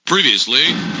Previously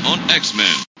on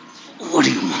X-Men. What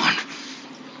do you want?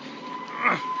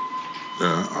 There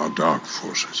are dark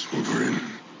forces over in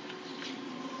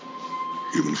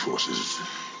human forces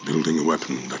building a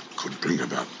weapon that could bring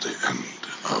about the end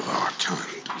of our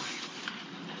kind.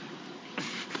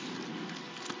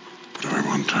 But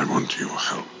I want your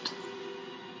help.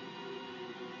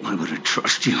 Why would I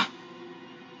trust you?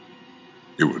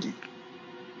 You wouldn't.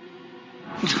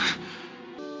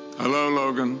 Hello,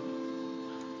 Logan.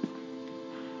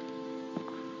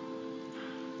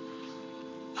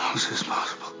 How is this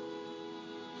possible?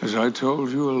 As I told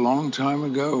you a long time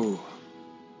ago,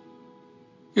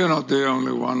 you're not the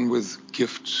only one with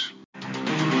gifts.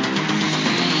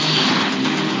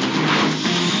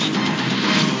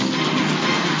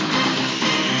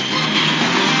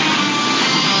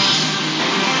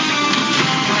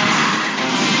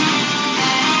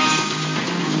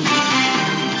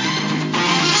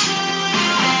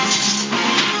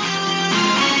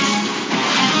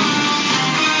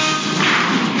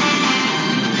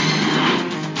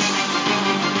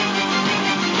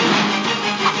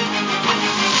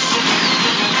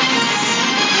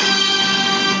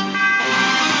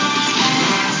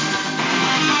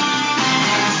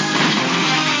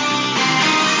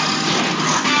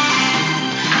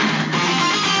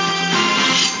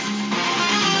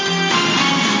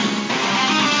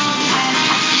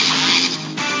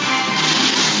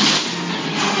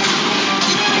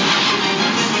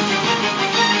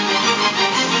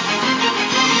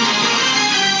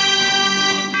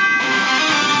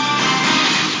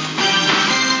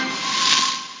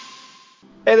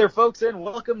 Hey there, folks, and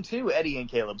welcome to Eddie and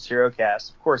Caleb's HeroCast.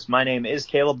 Of course, my name is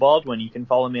Caleb Baldwin. You can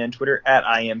follow me on Twitter at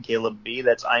IamCalebB.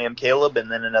 That's I am Caleb and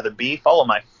then another B. Follow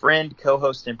my friend,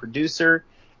 co-host, and producer,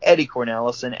 Eddie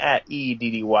Cornelison at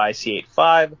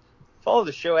EDDYC85. Follow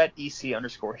the show at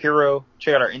EC_Hero.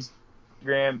 Check out our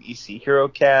Instagram, EC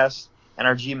HeroCast, and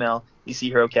our Gmail,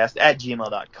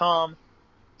 ECHeroCast@gmail.com.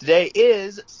 Today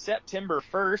is September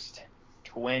 1st,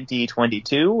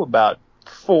 2022, about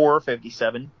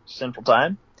 4:57 Central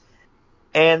Time.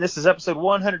 And this is episode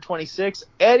 126.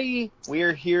 Eddie, we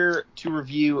are here to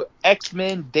review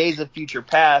X-Men Days of Future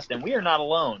Past, and we are not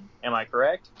alone. Am I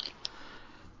correct?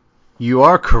 You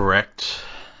are correct.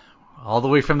 All the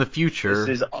way from the future.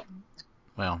 This is...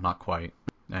 Well, not quite.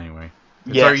 Anyway.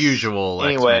 It's yes. our usual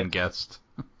X-Men guest.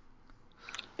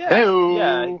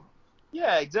 Yeah,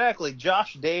 exactly.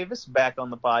 Josh Davis back on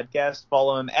the podcast.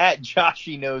 Follow him at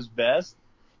Joshy Knows Best.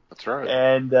 That's right.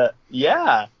 And,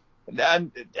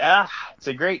 it's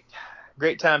a great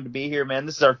time to be here, man.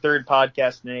 This is our third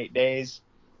podcast in 8 days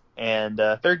and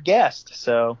third guest.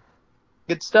 So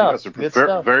good stuff. You guys are Good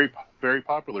stuff. very, very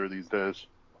popular these days.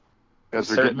 You guys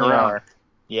are getting Certainly around. are.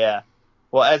 Yeah.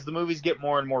 Well, as the movies get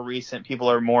more and more recent, people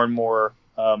are more and more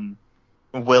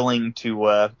willing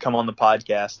to come on the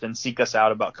podcast and seek us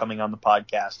out about coming on the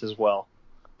podcast as well.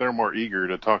 They're more eager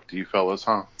to talk to you fellas,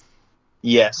 huh?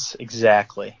 Yes,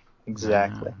 exactly.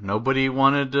 Exactly. Nobody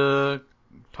wanted to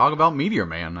talk about Meteor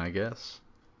Man, I guess.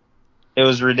 It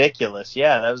was ridiculous.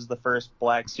 Yeah, that was the first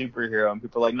black superhero, and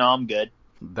people are like, no, I'm good.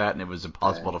 That and it was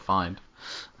impossible to find.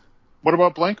 What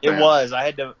about Blank Man? It was. I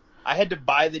had to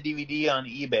buy the DVD on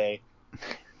eBay.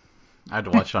 I had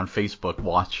to watch it on Facebook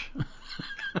Watch.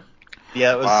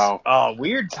 Yeah, it was. Wow. Oh,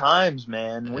 weird times,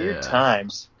 man. Weird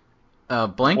times.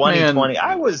 Blank 2020.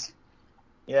 Man.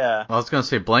 Yeah. I was going to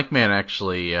say, Blank Man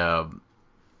actually,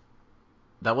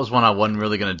 that was one I wasn't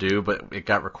really going to do, but it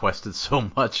got requested so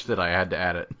much that I had to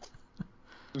add it.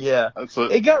 Yeah.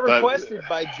 It got requested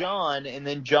by John, and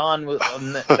then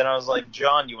then I was like,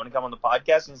 John, you want to come on the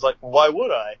podcast? And he's like, why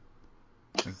would I?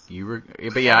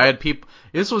 But yeah, I had people.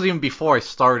 This was even before I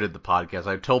started the podcast.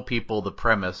 I told people the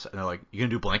premise, and they're like, "You gonna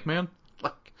do Blank Man?"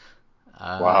 Like,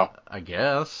 wow. I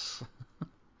guess.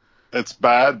 It's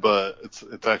bad, but it's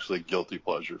actually a guilty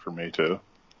pleasure for me too.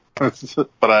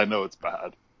 But I know it's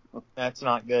bad. That's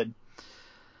not good.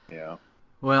 Yeah.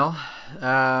 Well,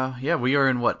 yeah, we are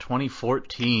in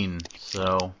 2014,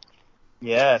 so.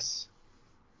 Yes.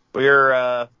 We're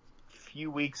a few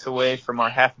weeks away from our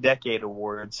half-decade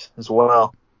awards as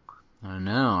well. I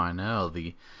know.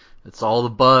 It's all the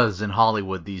buzz in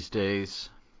Hollywood these days.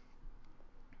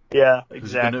 Yeah,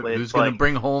 exactly. Who's gonna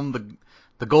bring home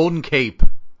the Golden Cape?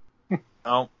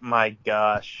 Oh my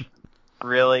gosh.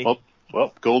 Really?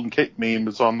 Well, Golden Cape meme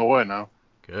is on the way now.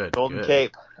 Good. Golden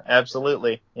Cape.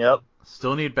 Absolutely. Yep.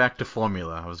 Still need back to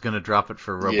formula. I was going to drop it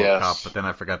for RoboCop, but then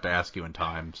I forgot to ask you in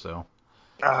time, so.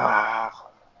 I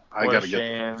gotta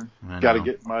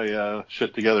get my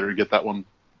shit together to get that one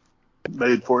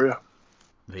made for you.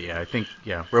 Yeah, I think,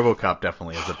 RoboCop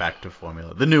definitely has a back to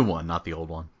formula. The new one, not the old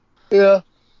one. Yeah,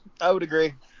 I would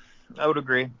agree. I would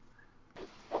agree.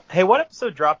 Hey, what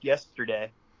episode dropped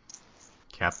yesterday?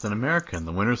 Captain America and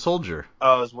the Winter Soldier.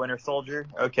 Oh, it was Winter Soldier?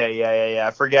 Okay, yeah.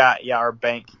 I forgot. Yeah, our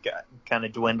bank got kind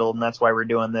of dwindled, and that's why we're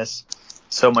doing this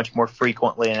so much more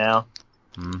frequently now.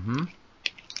 Mm-hmm.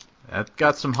 That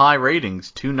got some high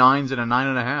ratings. 2 9s and a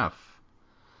 9.5.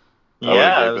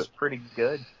 Yeah, it was pretty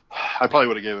good. I probably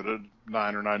would have gave it a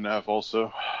 9 or 9.5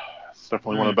 also. It's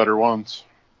definitely one of the better ones.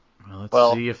 Well,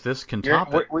 let's see if this can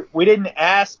top it. We didn't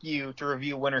ask you to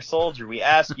review Winter Soldier. We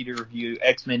asked you to review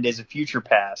X-Men Days of Future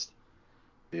Past.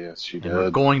 Yes, you did. And we're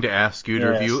going to ask you to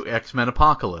review X-Men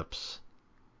Apocalypse.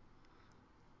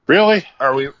 Really?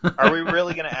 Are we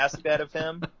really going to ask that of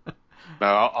him? No,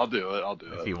 I'll do it.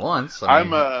 If he wants. I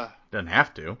mean, doesn't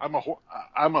have to. I'm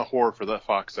a whore for that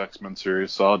Fox X-Men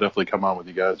series, so I'll definitely come on with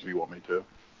you guys if you want me to.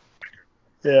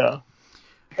 Yeah.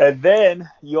 And then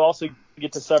you also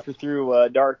get to suffer through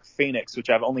Dark Phoenix, which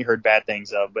I've only heard bad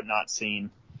things of, but not seen.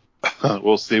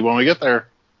 We'll see when we get there.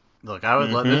 Look, I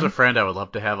would there's a friend I would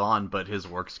love to have on, but his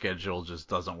work schedule just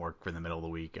doesn't work for the middle of the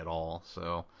week at all.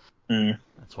 So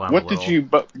that's why I'm did you?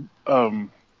 But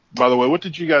by the way, what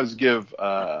did you guys give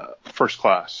First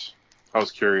Class? I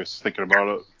was curious thinking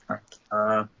about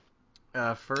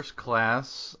it. First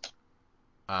Class,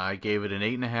 I gave it an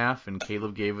 8.5, and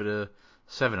Caleb gave it a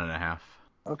 7.5.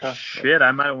 Okay. Shit,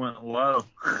 I might have went low.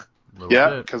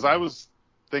 Yeah, because I was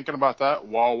thinking about that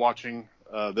while watching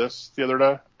this the other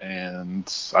day,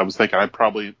 and I was thinking I'd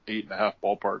probably 8.5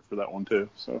 ballpark for that one too.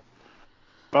 So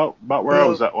about where I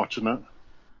was at watching it.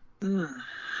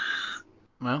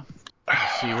 Well, we'll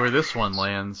see where this one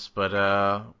lands. But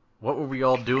what were we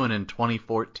all doing in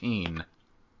 2014?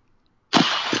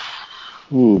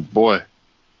 Ooh, boy.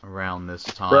 Around this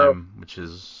time, which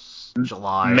is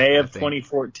July. May of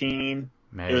 2014.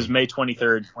 May. It was May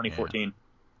 23rd, 2014.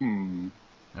 Yeah.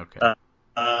 Okay.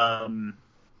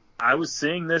 I was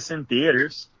seeing this in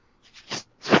theaters.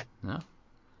 No?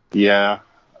 Yeah,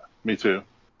 me too.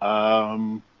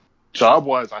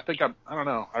 Job-wise, I think I don't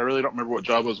know. I really don't remember what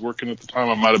job I was working at the time.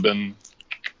 I might have been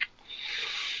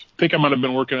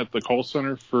working at the call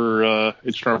center for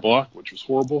H&R Block, which was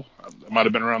horrible. It might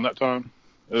have been around that time.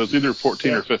 It was either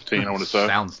 14 or 15, I want to say.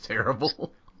 Sounds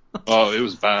terrible. Oh, it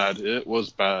was bad. It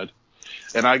was bad.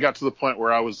 And I got to the point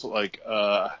where I was like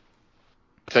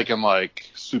taking like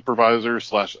supervisor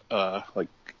 / like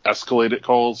escalated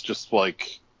calls, just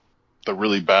like the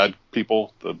really bad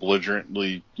people, the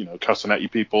belligerently, cussing at you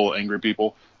people, angry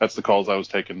people. That's the calls I was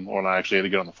taking when I actually had to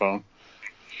get on the phone.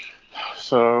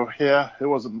 So yeah, it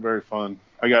wasn't very fun.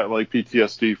 I got like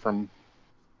PTSD from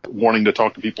wanting to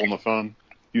talk to people on the phone,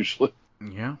 usually.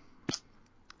 Yeah.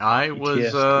 I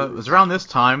was, it was around this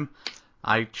time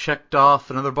I checked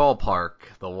off another ballpark,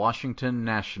 the Washington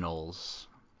Nationals.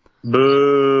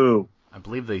 Boo! I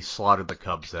believe they slaughtered the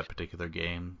Cubs that particular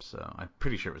game, so I'm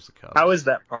pretty sure it was the Cubs. How is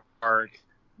that park?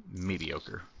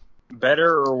 Mediocre.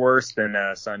 Better or worse than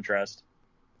SunTrust?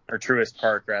 Or Truist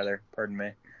Park, rather. Pardon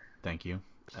me. Thank you.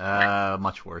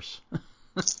 Much worse.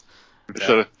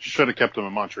 Should have kept them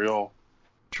in Montreal.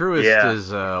 Truist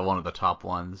is one of the top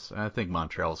ones. I think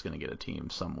Montreal's going to get a team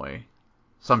some way.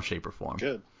 Some shape or form.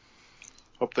 Good.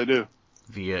 Hope they do.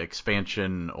 Via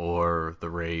expansion or the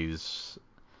Rays.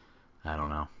 I don't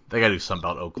know. They got to do something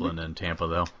about Oakland and Tampa,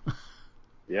 though.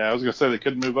 Yeah, I was going to say they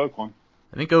couldn't move Oakland.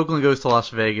 I think Oakland goes to Las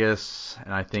Vegas,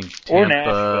 and I think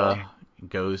Tampa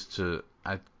goes to...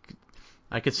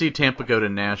 I could see Tampa go to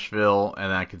Nashville,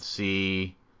 and I could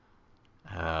see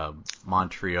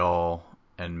Montreal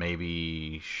and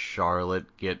maybe Charlotte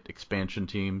get expansion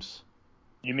teams.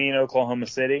 You mean Oklahoma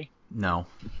City? No.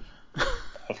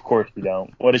 Of course you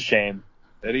don't. What a shame.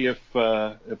 Eddie, if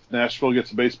Nashville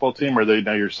gets a baseball team, are they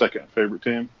now your second favorite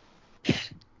team?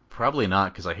 Probably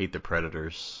not, because I hate the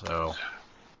Predators. So.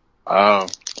 Oh.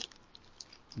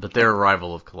 But they're a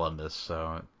rival of Columbus,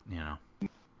 so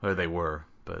or they were,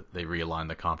 but they realigned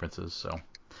the conferences, so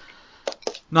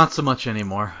not so much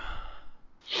anymore.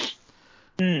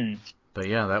 But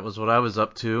yeah, that was what I was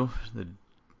up to,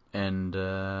 and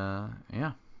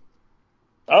yeah.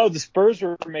 Oh, the Spurs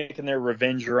were making their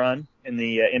revenge run in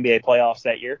the NBA playoffs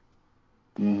that year.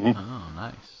 Mm-hmm. Oh,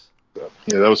 nice.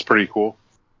 Yeah, that was pretty cool.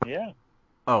 Yeah.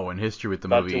 Oh, in history with the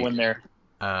About movie. to win there.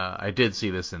 I did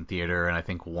see this in theater, and I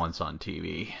think once on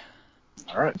TV.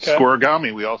 All right. Okay.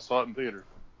 Scorigami, we all saw it in theater.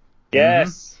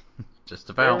 Yes. Mm-hmm. Just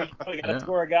about. We got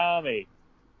Scorigami.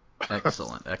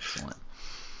 Excellent.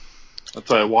 That's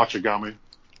a Watchagami.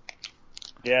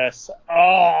 Yes. Oh,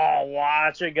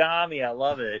 Watchagami. I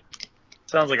love it.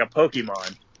 Sounds like a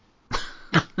Pokemon.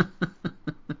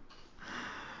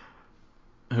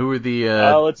 Who were the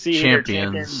let's see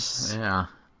champions? Here, yeah.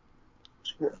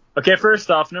 Okay, first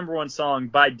off, number one song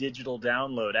by digital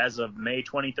download as of May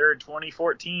 23rd,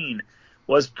 2014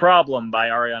 was Problem by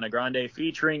Ariana Grande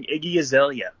featuring Iggy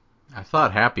Azalea. I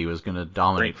thought Happy was going to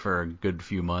dominate for a good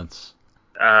few months.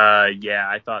 Yeah,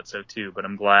 I thought so too, but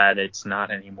I'm glad it's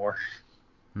not anymore.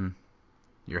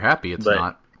 You're happy it's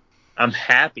not. I'm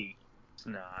happy it's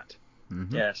not.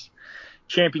 Mm-hmm. Yes.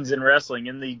 Champions in wrestling.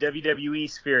 In the WWE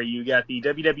sphere, you got the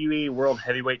WWE World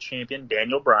Heavyweight Champion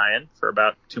Daniel Bryan for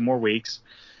about 2 more weeks.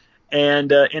 And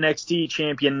NXT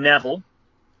Champion Neville,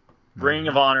 Ring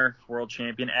of Honor World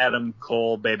Champion Adam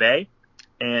Cole Bebe,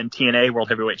 and TNA World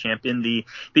Heavyweight Champion, the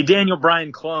Daniel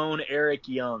Bryan clone Eric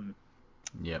Young.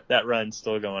 Yep. That run's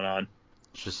still going on.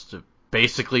 Just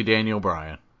basically Daniel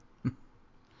Bryan.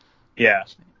 Yeah.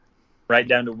 Right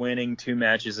down to winning 2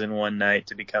 matches in one night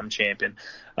to become champion.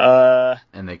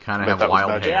 And they kind of have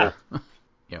wild hair.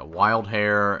 Yeah, wild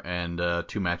hair and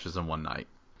 2 matches in one night.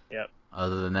 Yep.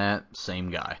 Other than that,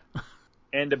 same guy.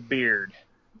 And a beard.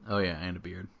 Oh, yeah, and a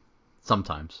beard.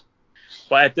 Sometimes.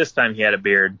 Well, at this time he had a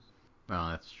beard.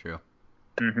 Oh, that's true.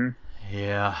 Mm-hmm.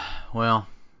 Yeah, well,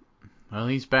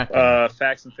 he's back.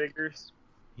 Facts and figures?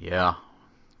 Yeah.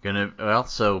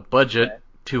 So budget,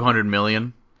 $200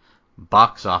 million.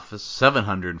 Box office,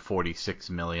 $746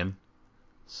 million.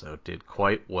 So it did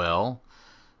quite well.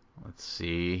 Let's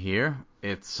see here.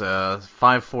 It's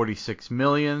 $546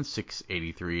 million,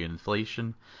 $683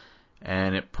 inflation.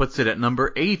 And it puts it at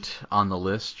number 8 on the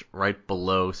list, right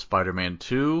below Spider-Man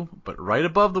 2, but right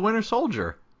above The Winter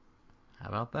Soldier. How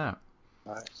about that?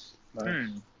 Nice.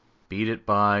 Beat it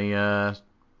by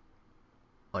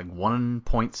like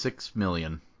 1.6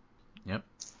 million. Yep.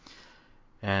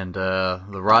 And the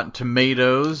Rotten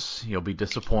Tomatoes, you'll be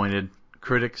disappointed.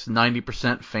 Critics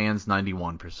 90%, fans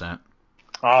 91%.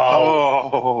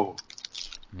 Oh.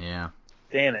 Yeah.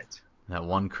 Damn it. That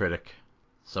one critic.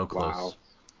 So close. Wow.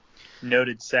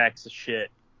 Noted sacks of shit.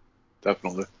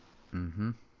 Definitely.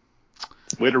 Mm-hmm.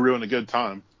 Way to ruin a good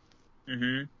time.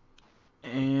 Mm-hmm.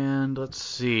 And let's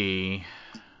see.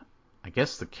 I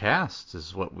guess the cast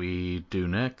is what we do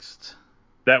next.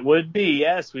 That would be,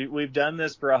 yes. We've done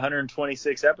this for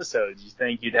 126 episodes. You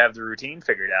think you'd have the routine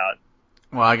figured out.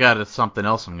 Well, I got something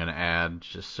else I'm going to add,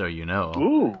 just so you know.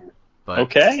 Ooh. But,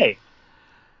 okay.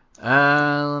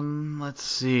 Let's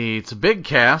see. It's a big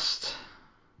cast.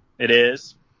 It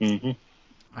is. Mm-hmm.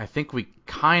 I think we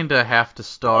kind of have to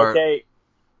start... Okay.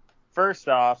 First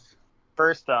off,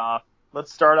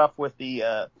 let's start off with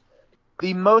the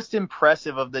most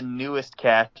impressive of the newest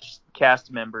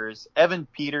cast members, Evan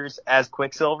Peters as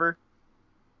Quicksilver.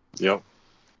 Yep.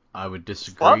 I would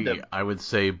disagree. I would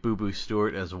say Boo Boo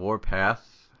Stewart as Warpath.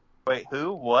 Wait,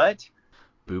 who? What?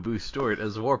 Boo Boo Stewart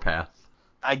as Warpath.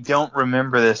 I don't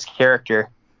remember this character.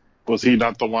 Was he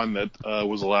not the one that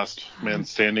was the last man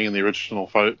standing in the original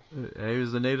fight? He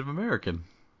was a Native American.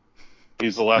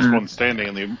 He's the last one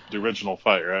standing in the original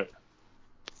fight, right?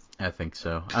 I think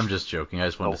so. I'm just joking. I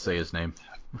just wanted to say his name.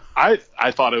 I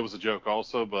thought it was a joke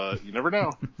also, but you never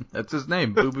know. That's his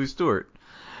name, Boo Boo Stewart.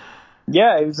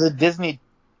 Yeah, he was a Disney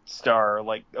star.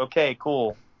 Like, okay,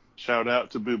 cool. Shout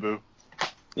out to Boo Boo.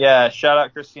 Yeah, shout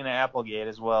out Christina Applegate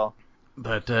as well.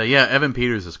 But, yeah, Evan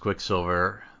Peters is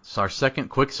Quicksilver. It's our second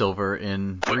Quicksilver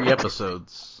in 3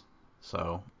 episodes.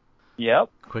 So, yep.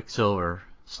 Quicksilver.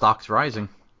 Stock's rising.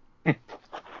 But,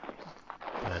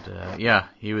 yeah,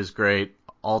 he was great.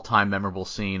 All-time memorable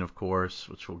scene, of course,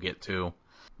 which we'll get to.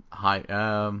 Kind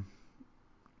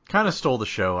of stole the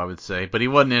show, I would say. But he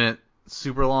wasn't in it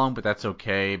super long, but that's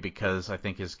okay, because I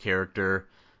think his character,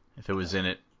 if it was in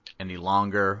it any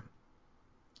longer,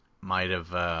 might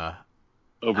have...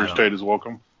 overstayed his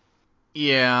welcome.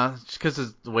 Yeah, just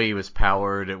because the way he was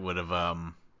powered, it would have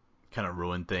kind of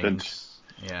ruined things.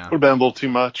 Yeah. Would have been a little too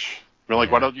much. We're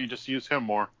like, why don't you just use him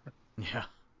more? Yeah.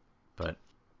 But,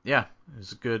 yeah, it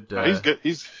was a good... he's good.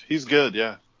 He's good,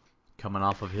 yeah. Coming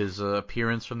off of his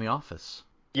appearance from The Office.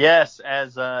 Yes,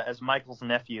 as Michael's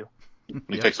nephew.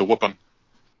 He takes a whooping.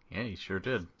 Yeah, he sure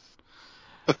did.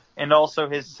 And also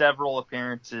his several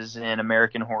appearances in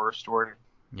American Horror Story.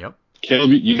 Yep.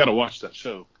 Caleb, you got to watch that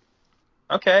show.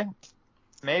 Okay.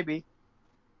 Maybe.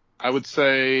 I would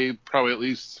say probably at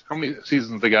least, how many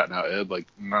seasons they got now, Ed? Like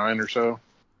 9 or so?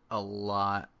 A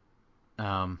lot.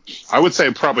 I would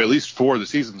say probably at least 4 of the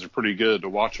seasons are pretty good to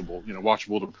watchable. You know,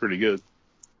 watchable to pretty good.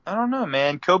 I don't know,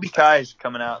 man. Kobe Kai's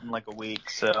coming out in like a week,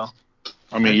 so.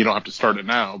 I mean, you don't have to start it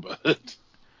now, but.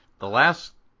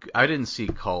 I didn't see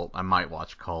Cult. I might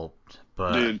watch Cult,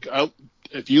 but. Dude,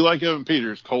 if you like Evan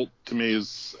Peters, Cult to me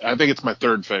is, I think it's my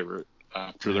 3rd favorite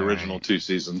after the original 2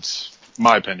 seasons.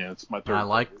 My opinion, it's my 3rd.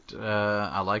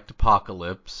 I liked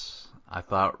Apocalypse. I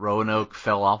thought Roanoke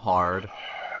fell off hard.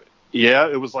 Yeah,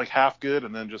 it was like half good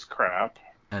and then just crap.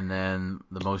 And then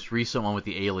the most recent one with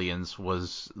the aliens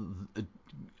was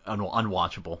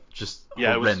unwatchable, just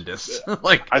Yeah, horrendous.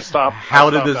 Like, I stopped. How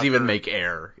I did stopped this even after- make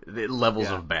air? The levels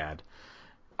Yeah. of bad.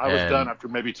 I was And- done after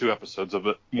maybe 2 episodes of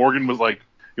it. Morgan was like,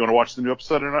 "You want to watch the new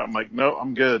episode or not?" I'm like, "No,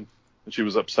 I'm good." And she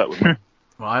was upset with me.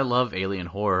 Well, I love alien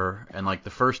horror, and like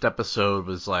the first episode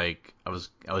was like I was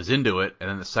into it, and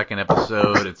then the second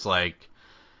episode it's like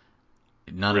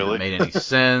none of Really? it made any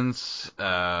sense.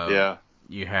 Yeah.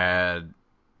 You had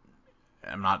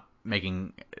I'm not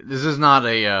making this is not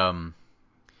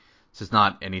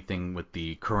anything with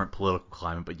the current political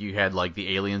climate, but you had like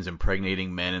the aliens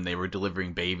impregnating men and they were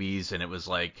delivering babies, and it was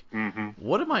like,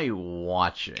 what am I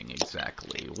watching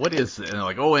exactly? What is it? And they're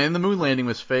like, oh, and the moon landing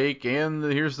was fake, and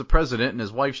here's the president and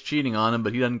his wife's cheating on him,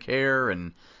 but he doesn't care,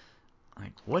 and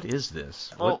like, what is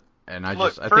this? Well, And I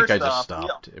look, think I first just off,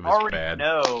 stopped. we It was already bad.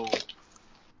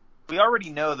 We already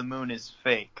know the moon is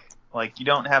fake. Like, you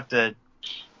don't have to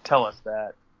tell us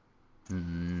that.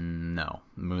 No,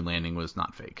 the moon landing was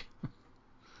not fake.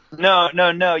 No.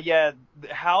 Yeah,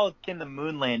 how can the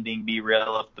moon landing be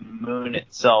real if the moon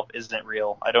itself isn't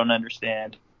real? I don't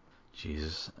understand.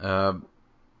 Jesus. Why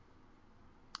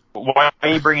are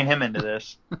you bringing him into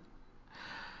this?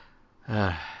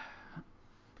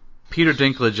 Peter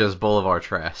Dinklage as Bolivar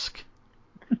Trask.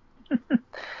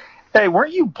 Hey,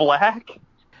 weren't you black?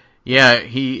 Yeah,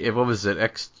 what was it?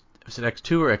 Was it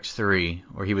X2 or X3?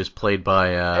 Where he was played by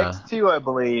X2, I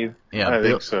believe. I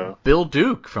think so. Bill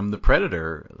Duke from The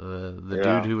Predator, the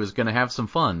Yeah. dude who was going to have some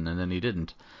fun, and then he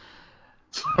didn't.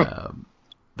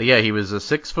 But yeah, he was a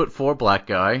 6'4" black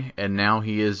guy, and now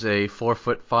he is a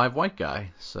 4'5" white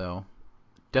guy. So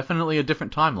definitely a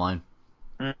different timeline.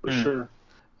 For sure.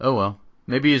 Oh well,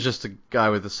 maybe he's just a guy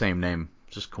with the same name.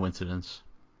 Just coincidence.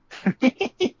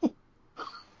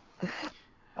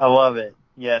 I love it.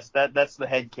 Yes, that's the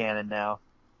headcanon now.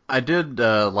 I did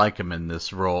like him in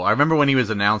this role. I remember when he was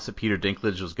announced that Peter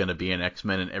Dinklage was going to be in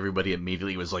X-Men, and everybody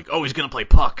immediately was like, "Oh, he's going to play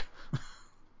Puck."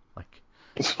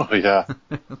 Oh yeah,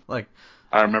 like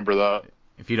I remember that.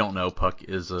 if you don't know, Puck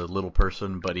is a little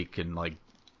person, but he can like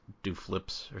do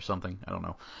flips or something. I don't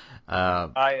know.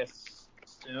 I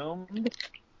assumed.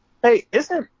 Hey,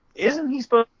 isn't he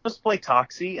supposed to play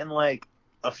Toxie in like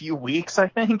a few weeks? I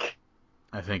think.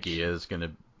 I think he is going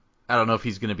to. I don't know if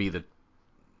he's going to be the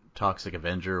Toxic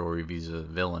Avenger or if he's a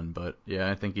villain, but yeah,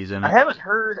 I think he's in it. I haven't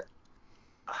heard.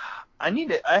 I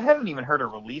haven't even heard a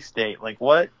release date. Like,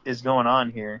 what is going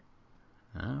on here?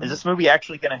 Is this movie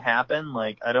actually going to happen?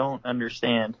 Like, I don't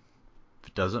understand. If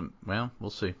it doesn't, well, we'll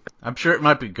see. I'm sure it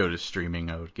might go to streaming,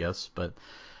 I would guess, but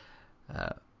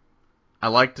I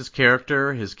liked his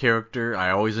character.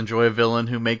 I always enjoy a villain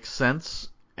who makes sense,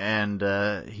 and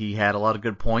he had a lot of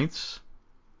good points,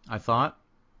 I thought.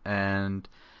 And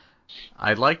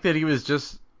I liked that he was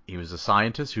a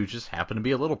scientist who just happened to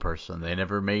be a little person. They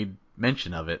never made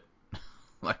mention of it.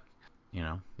 Like,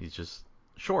 he's just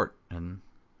short and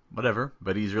whatever,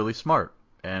 but he's really smart.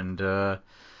 And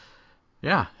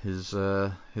yeah,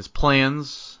 his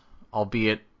plans,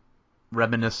 albeit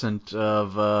reminiscent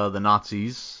of the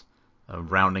Nazis,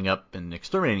 rounding up and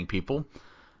exterminating people,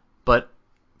 but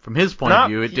from his point of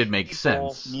view, it did make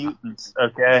sense. Mutants,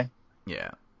 okay.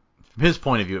 Yeah. From his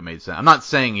point of view, it made sense. I'm not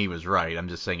saying he was right. I'm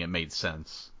just saying it made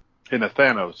sense. In a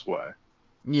Thanos way.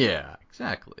 Yeah,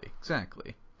 exactly.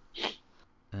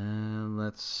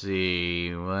 Let's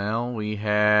see. Well, we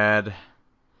had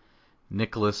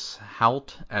Nicholas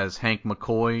Hoult as Hank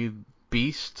McCoy,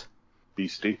 Beast.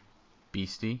 Beastie,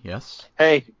 yes.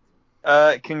 Hey,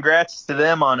 congrats to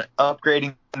them on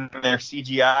upgrading their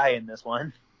CGI in this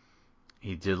one.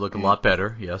 He did look a lot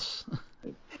better, yes.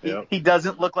 Yep. He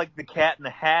doesn't look like the Cat in the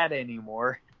Hat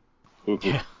anymore.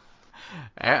 Yeah.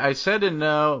 I said in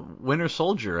Winter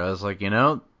Soldier, I was like,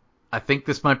 I think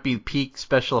this might be peak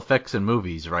special effects in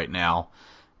movies right now,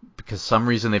 because some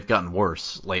reason they've gotten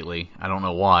worse lately. I don't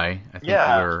know why. I think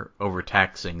we're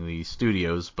overtaxing the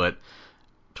studios, but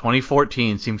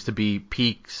 2014 seems to be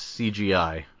peak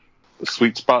CGI. The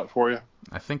sweet spot for you?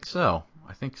 I think so.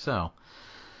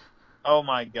 Oh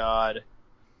my god.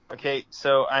 Okay,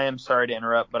 so I am sorry to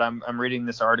interrupt, but I'm reading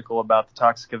this article about the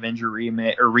Toxic Avenger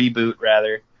reboot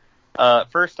rather.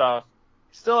 First off,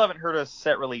 still haven't heard a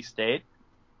set release date.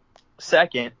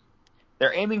 Second,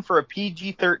 they're aiming for a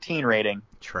PG-13 rating.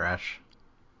 Trash.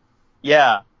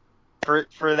 Yeah.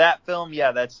 For that film,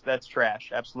 yeah, that's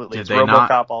trash. Absolutely. Did It's they RoboCop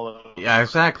not? all over. Yeah,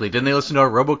 exactly. Didn't they listen to our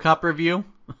RoboCop review?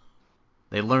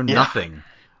 They learned nothing.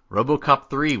 RoboCop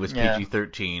 3 was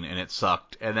PG-13 and it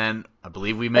sucked. And then I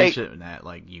believe we mentioned that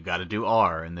you got to do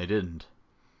R, and they didn't.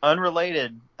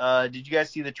 Unrelated. Did you guys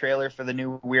see the trailer for the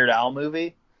new Weird Al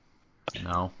movie?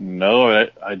 No, No,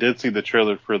 I did see the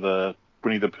trailer for the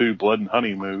Winnie the Pooh Blood and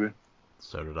Honey movie.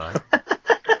 so did I.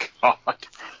 God.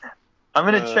 I'm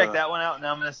going to check that one out, and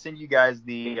I'm going to send you guys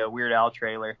the Weird Al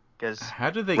trailer. Because How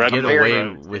did they Red get Bull away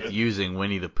Road. with using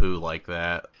Winnie the Pooh like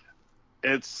that?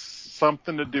 It's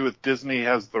something to do with Disney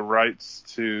has the rights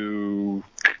to.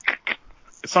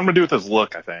 It's something to do with his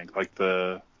look, I think, like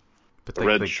the But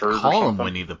red they shirt or call him something.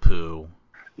 Winnie the Pooh.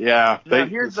 Yeah. no,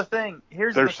 here's the thing.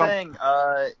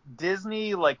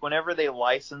 Disney, like, whenever they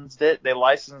licensed it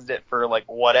for, like,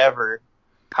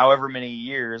 however many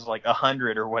years, like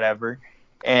 100 or whatever.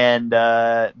 And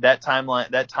that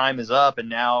time is up, and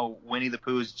now Winnie the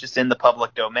Pooh is just in the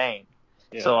public domain.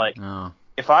 Yeah. So, like, Oh.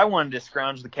 if I wanted to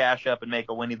scrounge the cash up and make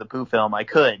a Winnie the Pooh film, I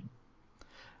could.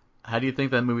 How do you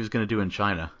think that movie's going to do in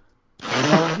China?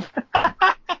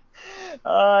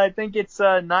 I think it's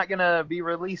not going to be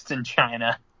released in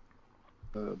China.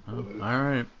 Oh, all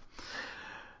right.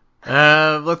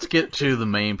 Let's get to the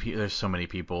main there's so many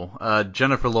people.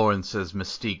 Jennifer Lawrence as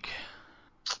Mystique.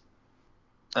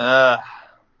 I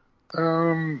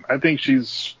think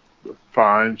she's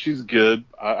fine. She's good.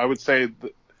 I would say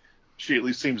that she at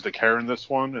least seems to care in this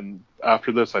one, and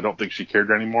after this, I don't think she cared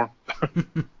anymore,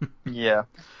 Yeah.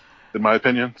 in my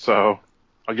opinion. So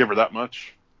I'll give her that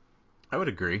much. I would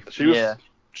agree.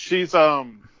 She's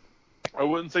I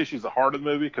wouldn't say she's the heart of the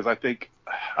movie, because I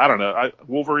don't know.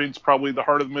 Wolverine's probably the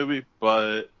heart of the movie,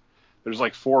 but there's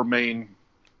like four main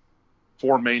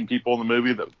people in the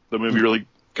movie that the movie really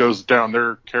goes down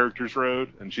their character's road,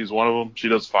 and she's one of them. She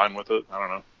does fine with it. I don't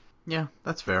know. Yeah,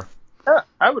 that's fair.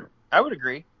 I would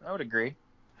agree.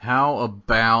 How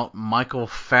about Michael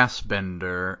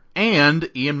Fassbender and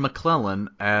Ian McKellen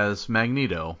as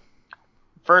Magneto?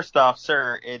 First off,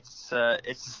 sir, it's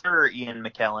Sir Ian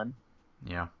McKellen.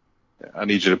 Yeah. I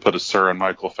need you to put a Sir in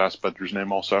Michael Fassbender's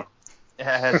name also.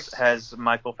 Has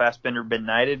Michael Fassbender been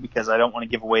knighted? Because I don't want to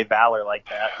give away valor like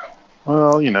that.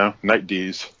 Well, Knight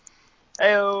D's.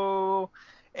 Heyo.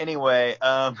 Anyway,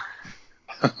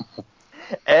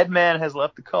 Edman has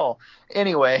left the call.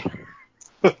 Anyway.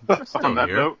 On that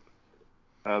here. note,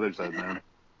 there's Edman.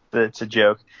 It's a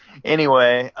joke.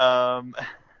 Anyway, I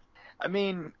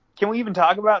mean, can we even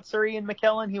talk about Sir Ian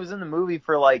McKellen? He was in the movie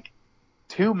for like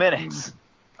 2 minutes.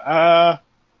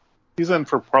 He's in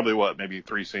for probably maybe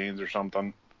 3 scenes or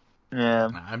something. Yeah.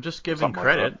 I'm just giving Something like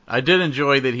credit. that. I did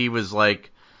enjoy that he was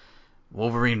like,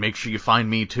 Wolverine, make sure you find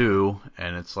me too.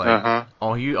 And it's like,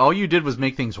 all you did was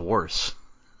make things worse.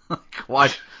 Why?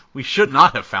 We should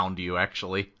not have found you,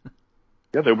 actually.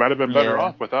 Yeah, they might have been better Yeah.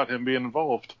 off without him being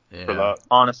involved for Yeah. that.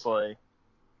 Honestly.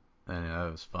 Yeah,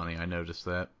 that was funny. I noticed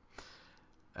that.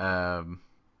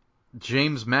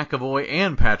 James McAvoy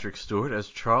and Patrick Stewart as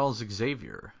Charles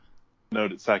Xavier.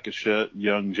 Noted sack of shit.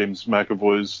 Young James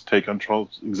McAvoy's take on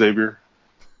Charles Xavier.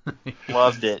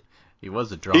 Loved it. He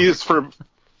was a drunk. He is for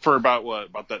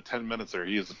about that 10 minutes there.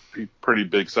 He is a pretty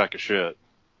big sack of shit.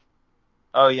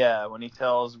 Oh, yeah, when he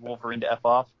tells Wolverine to F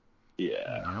off.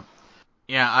 Yeah. Yep.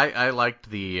 Yeah, I liked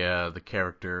the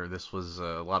character. This was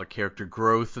a lot of character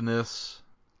growth in this.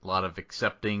 A lot of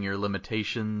accepting your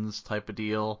limitations type of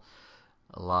deal.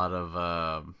 A lot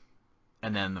of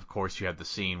and then of course you had the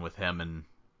scene with him and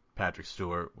Patrick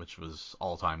Stewart, which was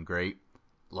all time great.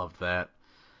 Loved that.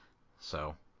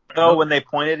 So. Oh, when they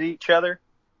pointed at each other?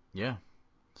 Yeah.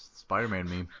 Spider-Man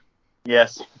meme.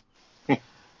 Yes.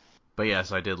 But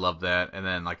yes, I did love that. And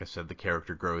then, like I said, the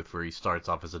character growth where he starts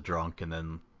off as a drunk and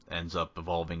then ends up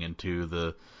evolving into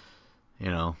the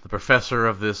professor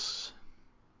of this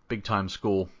big-time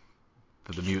school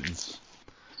for the mutants.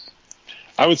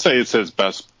 I would say it's his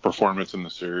best performance in the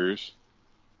series.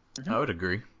 I would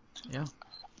agree. Yeah.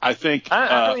 I think.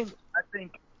 I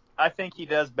think he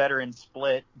does better in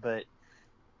Split, but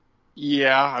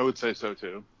Yeah, I would say so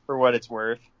too. for what it's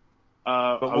worth.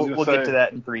 But we'll get to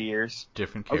that in 3 years.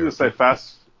 Different I character. was going to say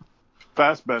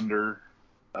Fassbender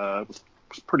was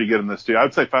pretty good in this too. I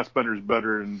would say Fassbender's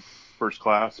better in First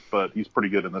Class, but he's pretty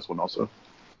good in this one also.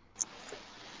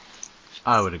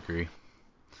 I would agree.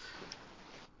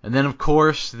 And then, of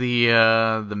course,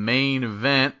 the main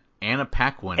event, Anna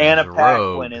Paquin Anna is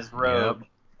Rogue. Paquin is Rogue.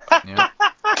 Yep.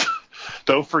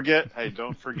 Don't forget,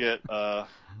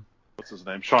 what's his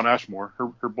name? Shawn Ashmore,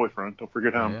 her boyfriend. Don't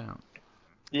forget him. Yeah.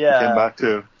 He Yeah. came back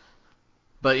too.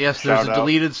 But yes, there's Shout a out.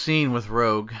 deleted scene with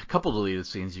Rogue. A couple deleted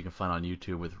scenes you can find on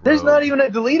YouTube with Rogue. There's not even a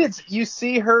deleted. You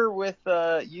see her with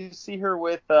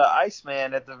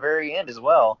Iceman at the very end as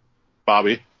well.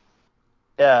 Bobby.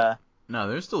 Yeah. No,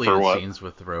 there's For deleted what? scenes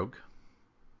with Rogue.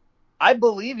 I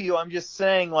believe you. I'm just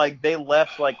saying, like, they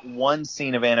left like one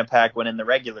scene of Anna Paquin in the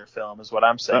regular film, is what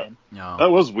I'm saying. No.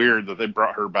 That was weird that they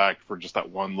brought her back for just that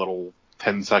one little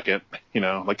 10-second,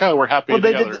 like, oh, we're happy Well,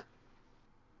 together.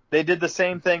 They did the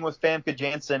same thing with Famke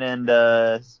Janssen and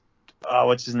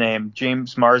what's his name,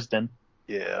 James Marsden.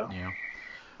 Yeah.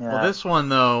 Well, this one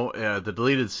though, the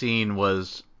deleted scene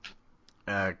was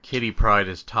Kitty Pryde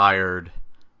is tired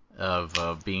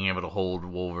of being able to hold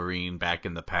Wolverine back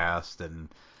in the past, and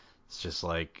it's just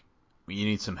like, you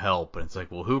need some help, and it's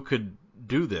like, well, who could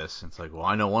do this? And it's like, well,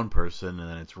 I know one person, and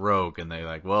then it's Rogue, and they're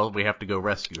like, well, we have to go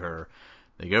rescue her.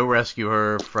 They go rescue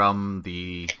her from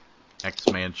the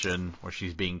X-Mansion where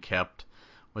she's being kept,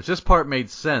 which this part made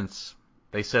sense.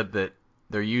 They said that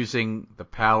they're using the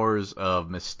powers of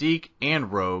Mystique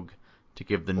and Rogue to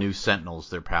give the new Sentinels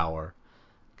their power.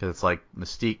 Because it's like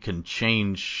Mystique can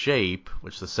change shape,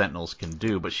 which the Sentinels can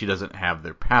do, but she doesn't have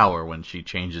their power when she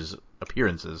changes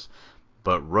appearances.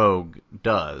 But Rogue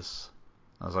does.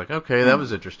 I was like, okay, that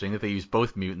was interesting that they use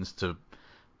both mutants to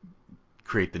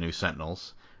create the new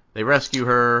Sentinels. They rescue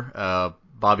her.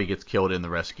 Bobby gets killed in the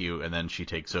rescue, and then she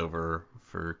takes over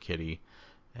for Kitty.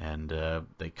 And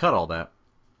they cut all that.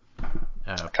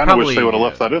 I kind of wish they would have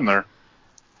left that in there.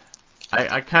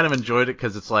 I kind of enjoyed it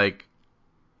because it's like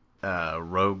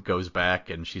Rogue goes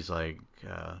back and she's like,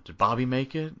 did Bobby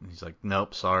make it? And he's like,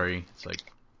 nope, sorry. It's like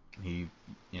he,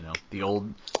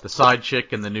 the side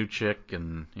chick and the new chick,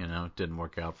 and it didn't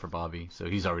work out for Bobby, so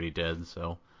he's already dead.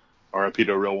 So R.I.P.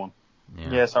 to a real one.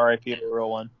 Yeah. Yes, R.I.P. to a real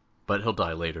one. But he'll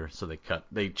die later, so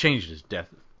they changed his death.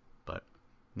 But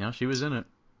she was in it.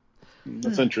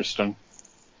 That's interesting.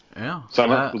 Yeah. So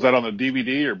was that on the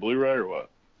DVD or Blu-ray or what?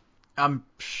 I'm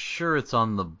sure it's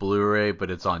on the Blu-ray,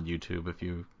 but it's on YouTube if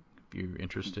you're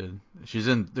interested.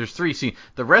 There's 3 scenes.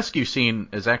 The rescue scene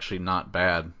is actually not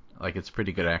bad. Like, it's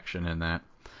pretty good action in that.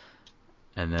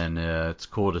 And then it's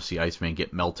cool to see Iceman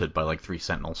get melted by like 3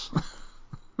 Sentinels.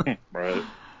 Right.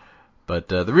 But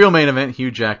the real main event,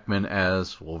 Hugh Jackman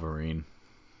as Wolverine.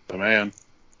 The man.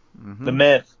 Mm-hmm. The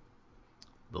myth.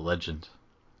 The legend.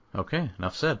 Okay,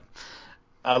 enough said.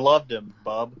 I loved him,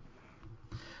 Bob.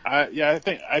 I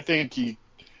think he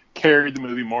carried the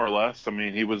movie more or less. I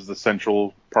mean, he was the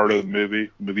central part of the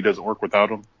movie. The movie doesn't work without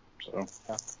him. So.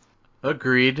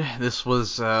 Agreed. This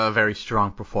was a very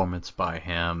strong performance by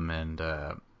him, and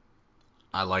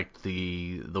I liked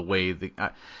the way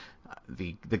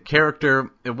the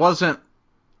character. It was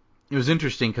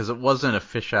interesting because it wasn't a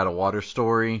fish out of water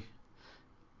story,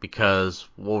 because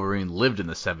Wolverine lived in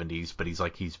the 70s, but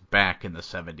he's back in the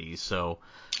 70s, so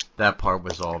that part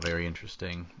was all very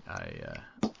interesting. I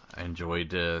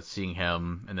enjoyed seeing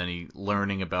him, and then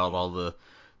learning about all the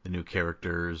new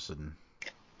characters, and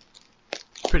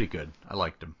pretty good. I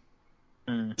liked him.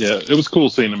 Yeah, it was cool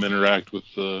seeing him interact with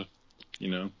the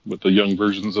young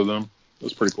versions of them. It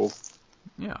was pretty cool.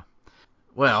 Yeah.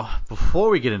 Well, before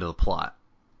we get into the plot,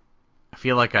 I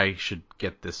feel like I should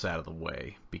get this out of the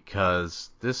way, because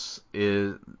this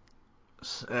is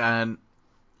kind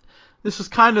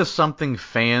of something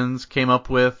fans came up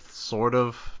with, sort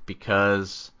of,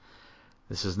 because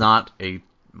this is not a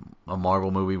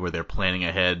Marvel movie where they're planning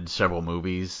ahead several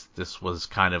movies. This was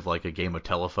kind of like a game of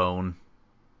telephone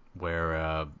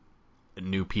where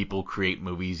new people create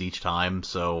movies each time.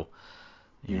 So,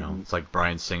 it's like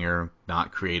Bryan Singer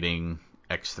not creating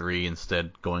X3,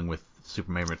 instead going with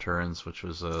Superman Returns, which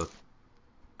was a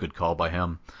good call by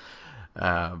him.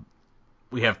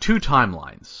 We have 2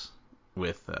 timelines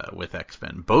with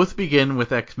X-Men. Both begin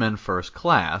with X-Men First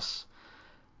Class.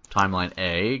 Timeline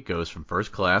A goes from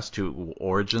First Class to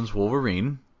Origins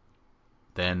Wolverine,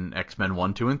 then X-Men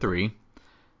 1, 2, and 3,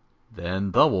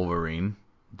 then The Wolverine,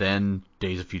 then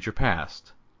Days of Future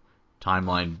Past.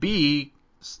 Timeline B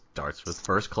starts with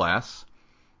First Class,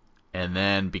 and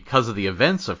then because of the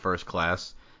events of First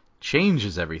Class,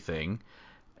 changes everything,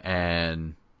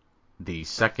 and the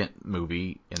second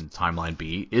movie in Timeline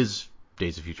B is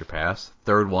Days of Future Past.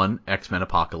 Third one, X-Men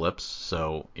Apocalypse.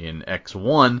 So in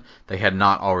X1, they had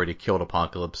not already killed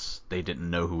Apocalypse. They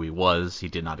didn't know who he was. He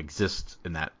did not exist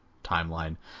in that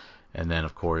timeline. And then,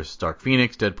 of course, Dark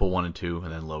Phoenix, Deadpool 1 and 2,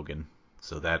 and then Logan.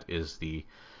 So that is the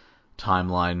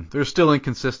timeline. There's still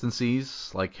inconsistencies,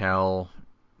 like how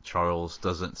Charles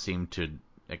doesn't seem to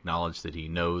acknowledge that he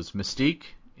knows Mystique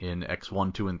in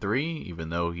X1, 2, and 3, even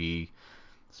though he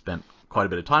spent quite a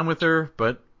bit of time with her,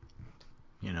 but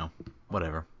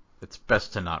whatever. It's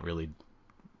best to not really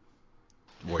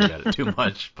worry about it too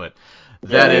much, but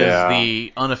that is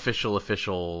the unofficial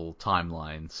official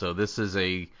timeline. So this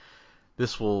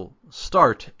will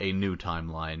start a new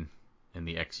timeline in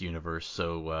the X universe.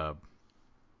 So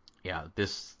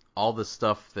all the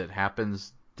stuff that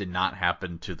happens did not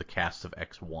happen to the cast of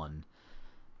X1,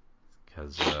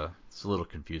 because it's a little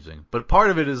confusing. But part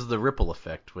of it is the ripple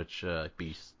effect, which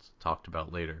Beast talked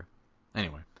about later.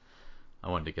 Anyway, I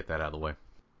wanted to get that out of the way.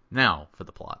 Now for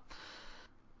the plot.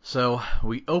 So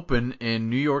we open in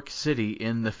New York City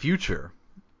in the future,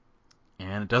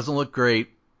 and it doesn't look great.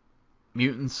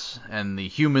 Mutants and the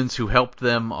humans who helped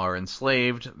them are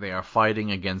enslaved. They are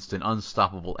fighting against an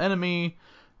unstoppable enemy,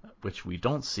 which we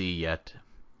don't see yet.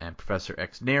 And Professor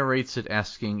X narrates it,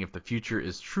 asking if the future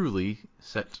is truly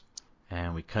set.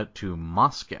 And we cut to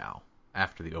Moscow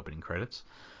after the opening credits.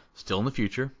 Still in the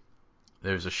future.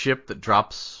 There's a ship that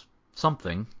drops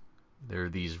something. They're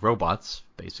these robots,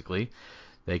 basically.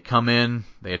 They come in,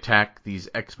 they attack these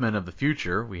X-Men of the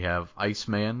future. We have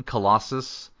Iceman,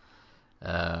 Colossus,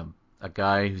 a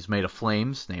guy who's made of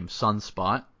flames named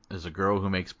Sunspot. There's a girl who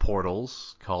makes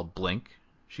portals called Blink.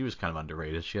 She was kind of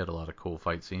underrated. She had a lot of cool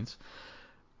fight scenes.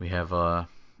 We have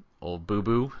old Boo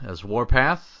Boo as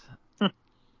Warpath.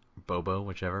 Bobo,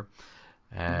 whichever.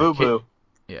 Boo Boo.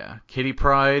 Kitty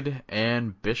Pryde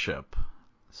and Bishop.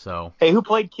 So. Hey, who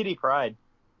played Kitty Pryde?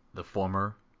 The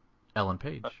former Ellen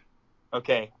Page.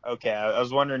 Okay. I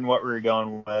was wondering what we were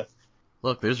going with.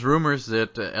 Look, there's rumors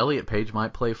that Elliot Page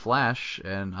might play Flash,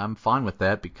 and I'm fine with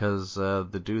that because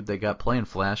the dude they got playing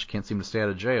Flash can't seem to stay out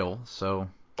of jail. So.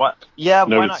 What? Yeah.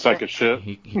 No, why it's not? psych as shit.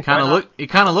 He kind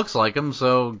of looks like him,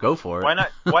 so go for it.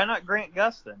 Why not Grant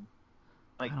Gustin?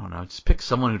 I don't know. Just pick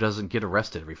someone who doesn't get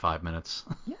arrested every 5 minutes.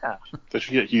 Yeah. They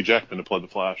should get Hugh Jackman to play the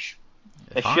Flash.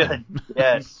 They should.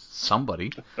 Yes.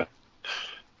 Somebody.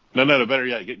 No, better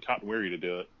yet, get Cotton Weary to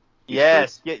do it.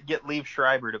 Yes. Get Liev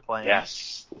Schreiber to play him.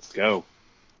 Yes, let's go.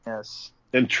 Yes.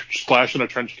 And Flash in a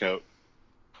trench coat.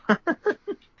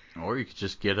 Or you could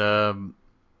just get Evan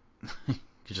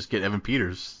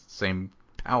Peters, same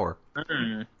power.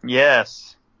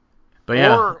 Yes. But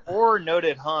yeah. Or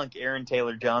noted hunk Aaron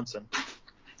Taylor Johnson.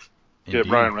 Get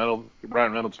Ryan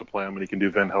Reynolds to play him, and he can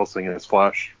do Van Helsing as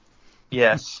Flash.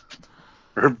 Yes.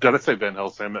 Or did I say Van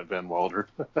Helsing? I meant Van Wilder.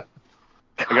 I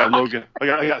got Logan. I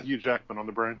got Hugh Jackman on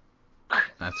the brain.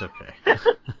 That's okay.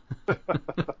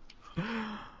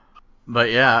 But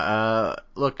yeah,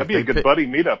 look. That'd be a good buddy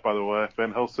meetup, by the way.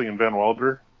 Van Helsing and Van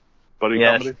Wilder. Buddy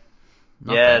comedy.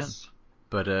 Not yes.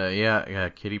 Bad.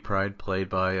 But Kitty Pryde, played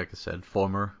by, like I said,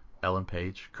 former Ellen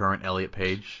Page, current Elliot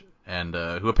Page, and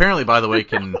who apparently, by the way,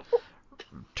 can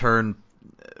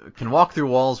walk through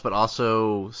walls, but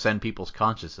also send people's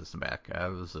consciousness back. That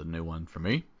was a new one for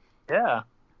me. Yeah.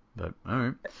 But all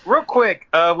right. Real quick,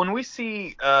 when we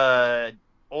see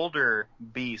older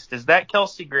Beast, is that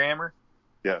Kelsey Grammer?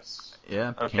 Yes.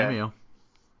 Yeah. Okay. Cameo.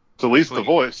 It's at least the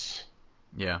voice.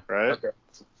 Yeah. Right. Okay.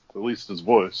 It's at least his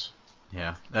voice.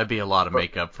 Yeah. That'd be a lot of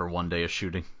makeup for one day of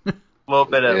shooting. A little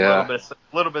bit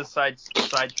of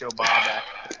sideshow Bob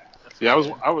act. Yeah,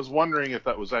 I was wondering if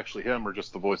that was actually him or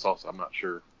just the voice. Also, I'm not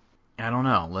sure. I don't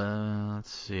know.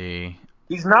 Let's see.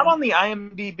 He's not on the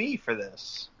IMDb for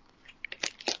this.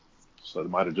 So they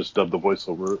might have just dubbed the voice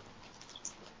over it.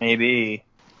 Maybe.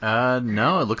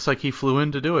 No, it looks like he flew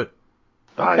in to do it.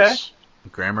 Nice.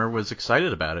 Grammer was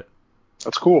excited about it.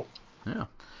 That's cool. Yeah.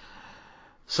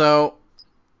 So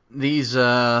these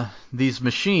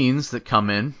machines that come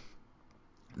in,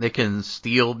 they can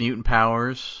steal mutant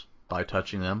powers by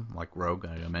touching them, like Rogue,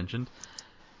 I mentioned.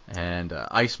 And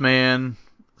Iceman,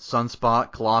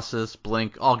 Sunspot, Colossus,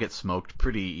 Blink all get smoked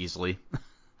pretty easily.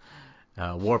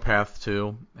 Warpath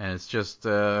too. And it's just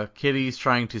Kitty's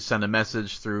trying to send a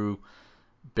message through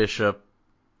Bishop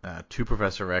to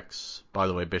Professor X. By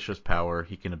the way, Bishop's power,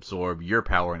 he can absorb your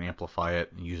power and amplify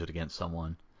it and use it against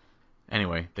someone.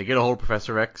 Anyway, they get a hold of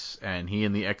Professor X, and he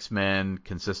and the X-Men,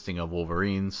 consisting of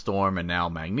Wolverine, Storm, and now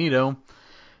Magneto,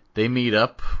 they meet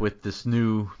up with this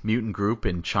new mutant group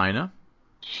in China.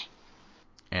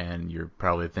 And you're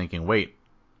probably thinking, wait,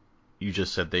 you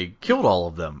just said they killed all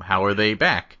of them. How are they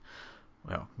back?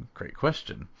 Well, great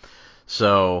question.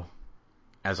 So,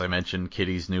 as I mentioned,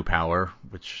 Kitty's new power,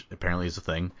 which apparently is a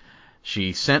thing,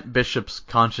 she sent Bishop's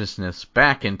consciousness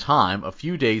back in time a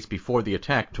few days before the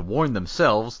attack to warn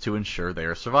themselves to ensure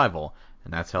their survival.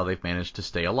 And that's how they've managed to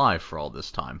stay alive for all this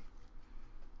time.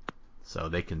 So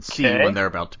they can see when they're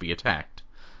about to be attacked.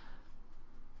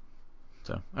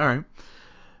 So, alright.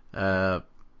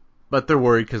 But they're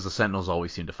worried because the Sentinels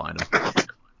always seem to find them.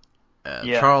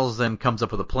 Charles then comes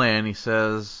up with a plan. He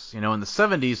says, in the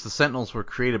 70s, the Sentinels were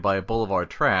created by Boulevard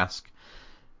Trask.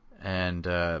 And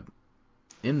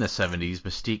in the 70s,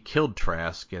 Mystique killed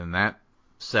Trask. And that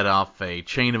set off a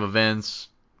chain of events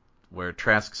where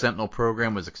Trask's Sentinel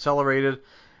program was accelerated.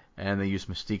 And they used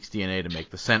Mystique's DNA to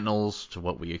make the Sentinels, to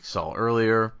what we saw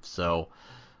earlier. So,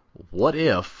 what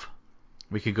if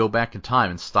we could go back in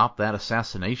time and stop that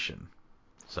assassination?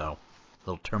 So,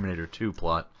 little Terminator 2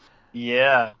 plot.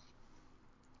 Yeah.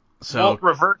 So,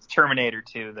 reverse Terminator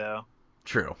 2, though.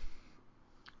 True.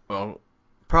 Well,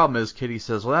 problem is, Kitty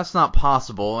says, well, that's not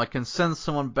possible. I can send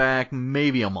someone back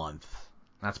maybe a month.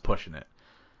 That's pushing it.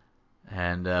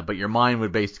 And but your mind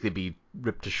would basically be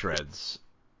ripped to shreds.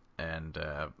 And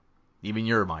even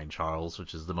your mind, Charles,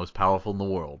 which is the most powerful in the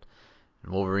world.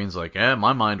 And Wolverine's like,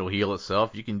 my mind will heal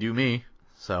itself. You can do me.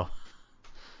 So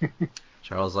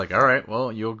Charles is like, all right,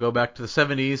 well, you'll go back to the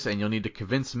 70s, and you'll need to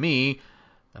convince me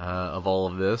of all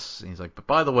of this. And he's like, but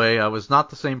by the way, I was not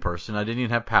the same person. I didn't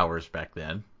even have powers back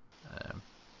then.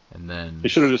 And then He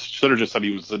should have just said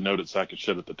he was a noted sack of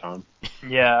shit at the time.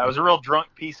 Yeah, I was a real drunk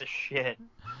piece of shit.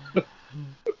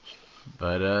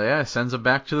 But sends him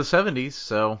back to the 70s.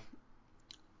 So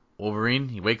Wolverine,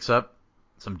 he wakes up.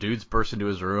 Some dudes burst into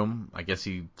his room. I guess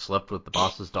he slept with the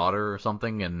boss's daughter or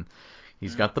something, and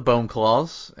he's got the bone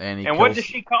claws. And what does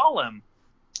she call him?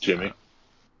 Jimmy.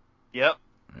 Yep.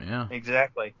 Yeah.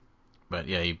 Exactly. But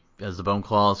yeah, he has the bone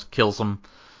claws, kills him.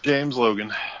 James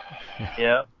Logan.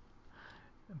 Yep.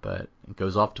 But it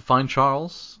goes off to find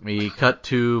Charles. We cut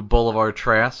to Bolivar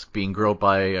Trask being grilled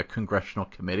by a congressional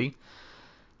committee.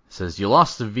 It says, you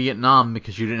lost to Vietnam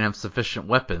because you didn't have sufficient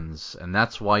weapons, and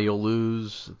that's why you'll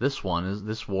lose this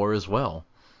war as well.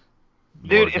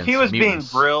 Dude, if he was being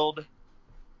grilled,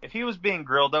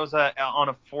 that was on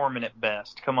a 4-minute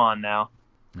best. Come on now.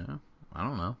 Yeah, I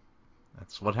don't know.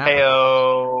 That's what happened.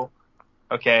 Heyo.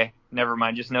 Okay, never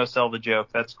mind. Just no sell the joke.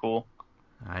 That's cool.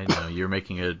 I know, you're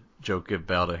making a joke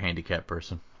about a handicapped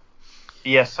person.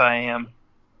 Yes, I am.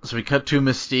 So we cut to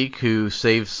Mystique, who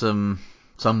saves some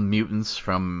mutants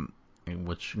from,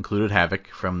 which included Havoc,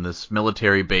 from this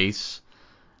military base.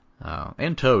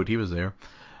 And Toad, he was there.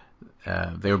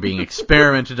 They were being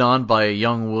experimented on by a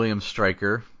young William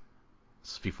Stryker.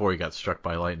 This is before he got struck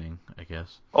by lightning, I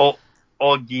guess.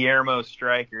 Old Guillermo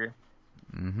Stryker.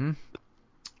 Mm-hmm.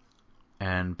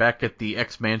 And back at the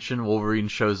X-Mansion, Wolverine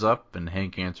shows up, and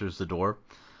Hank answers the door.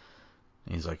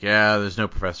 And he's like, yeah, there's no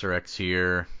Professor X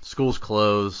here. School's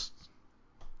closed.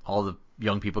 All the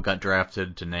young people got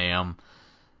drafted to NAM.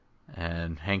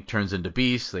 And Hank turns into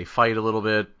Beast. They fight a little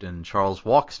bit, and Charles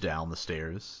walks down the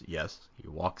stairs. Yes, he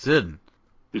walks in.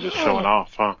 He's just showing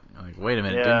off, huh? Like, wait a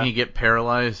minute, Yeah. Didn't he get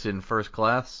paralyzed in first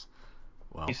class?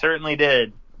 Well, He certainly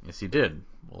did. yes, he did.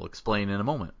 We'll explain in a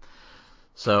moment.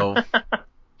 So,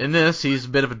 in this, he's a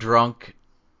bit of a drunk,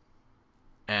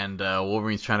 and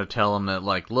Wolverine's trying to tell him that,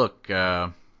 like, look,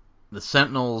 the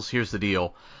Sentinels, here's the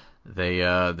deal. They,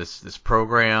 this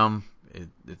program,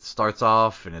 it starts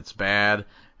off, and it's bad,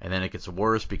 and then it gets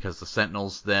worse because the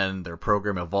Sentinels, then their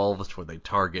program evolves to where they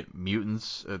target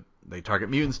mutants, and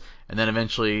then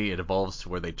eventually it evolves to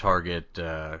where they target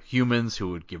humans who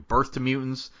would give birth to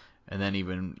mutants, and then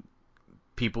even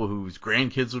people whose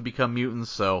grandkids would become mutants.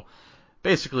 So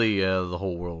basically, the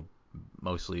whole world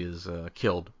mostly is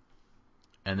killed.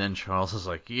 And then Charles is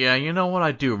like, yeah, you know what?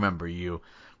 I do remember you.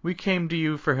 We came to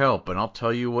you for help, and I'll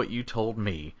tell you what you told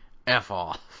me. F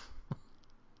off.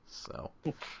 So,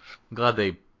 I'm glad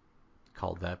they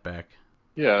called that back.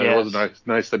 Yeah, Yes. It was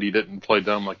nice that he didn't play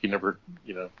dumb like he never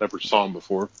saw him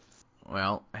before.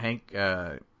 Well, Hank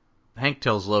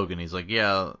tells Logan, he's like,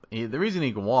 yeah, the reason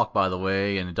he can walk, by the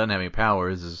way, and doesn't have any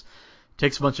powers is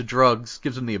takes a bunch of drugs,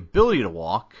 gives him the ability to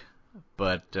walk,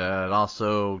 but it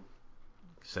also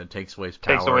takes away his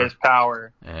power. Takes away his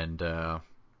power. And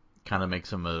kind of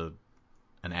makes him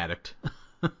an addict.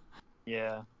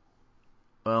 Yeah.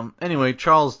 Anyway,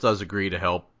 Charles does agree to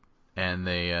help, and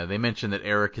they mention that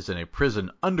Eric is in a prison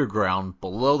underground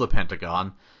below the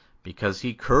Pentagon because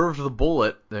he curved the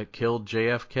bullet that killed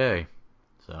JFK.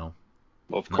 So,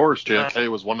 Well, of course, JFK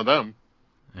was one of them.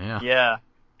 yeah.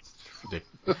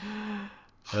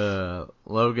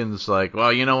 Logan's like,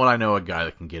 well, you know what? I know a guy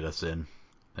that can get us in.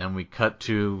 Then we cut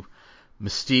to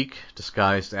Mystique,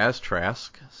 disguised as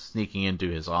Trask, sneaking into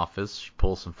his office. She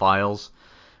pulls some files.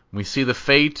 We see the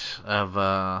fate of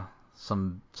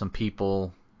some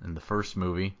people in the first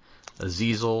movie.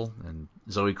 Azazel and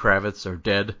Zoe Kravitz are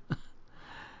dead.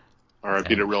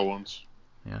 R.I.P. to real ones.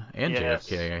 Yeah, and Yes.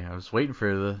 JFK. I was waiting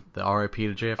for the R.I.P.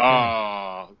 to JFK.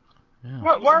 Ah, Yeah.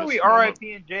 Why are we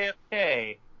R.I.P. and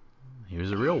JFK? He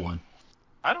was a real one.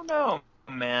 I don't know,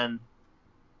 man.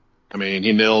 I mean,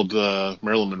 he nailed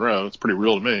Marilyn Monroe. It's pretty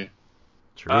real to me.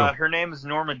 True. Her name is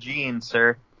Norma Jean,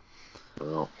 sir.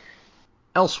 Well,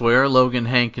 Elsewhere, Logan,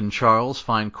 Hank, and Charles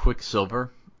find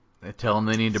Quicksilver. They tell him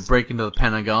they need to break into the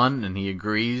Pentagon, and he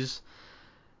agrees.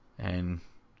 And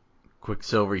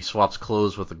Quicksilver, he swaps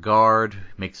clothes with the guard,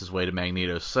 makes his way to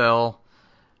Magneto's cell.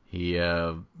 He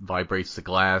vibrates the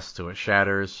glass till it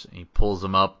shatters. He pulls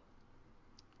them up,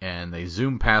 and they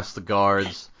zoom past the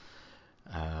guards.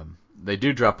 they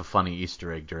do drop a funny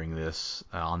Easter egg during this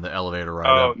on the elevator ride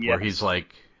Oh, up, where yes. he's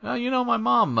like, oh, my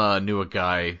mom knew a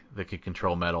guy that could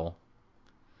control metal,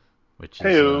 which is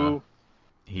Heyo.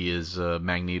 he is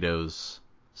Magneto's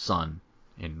son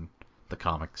in the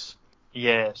comics,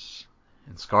 Yes.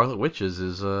 and Scarlet Witch is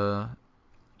his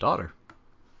daughter,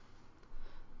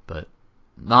 but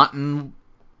not in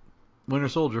Winter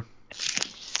Soldier.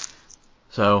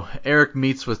 So Eric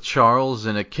meets with Charles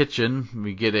in a kitchen.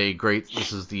 We get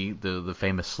this is the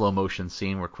famous slow motion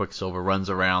scene where Quicksilver runs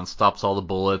around, stops all the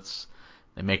bullets.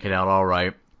 They make it out all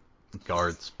right.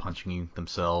 Guards punching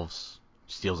themselves,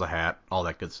 steals a hat, all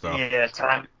that good stuff. Yeah,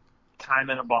 time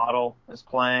in a bottle is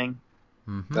playing.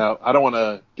 Mm-hmm. Now, I don't want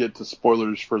to get to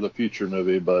spoilers for the future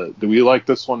movie, but do we like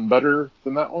this one better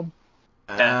than that one?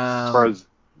 As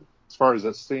far as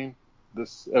that scene,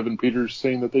 this Evan Peters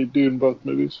scene that they do in both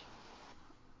movies.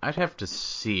 I'd have to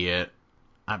see it.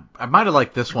 I might have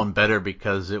liked this one better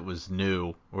because it was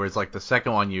new, whereas like the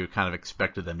second one you kind of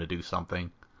expected them to do something.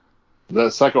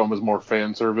 The second one was more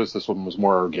fan service. This one was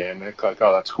more organic. Like,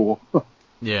 oh, that's cool.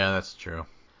 Yeah, that's true.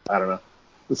 I don't know.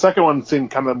 The second one seemed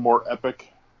kind of more epic,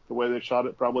 the way they shot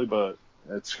it, probably, but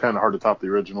it's kind of hard to top the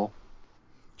original.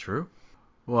 True.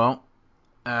 Well,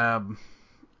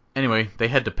 anyway, they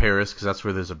head to Paris because that's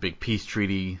where there's a big peace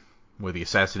treaty where the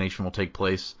assassination will take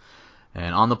place.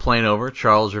 And on the plane over,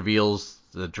 Charles reveals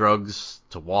the drugs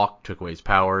to walk took away his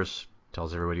powers,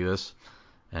 tells everybody this.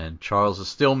 And Charles is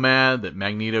still mad that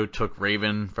Magneto took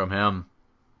Raven from him.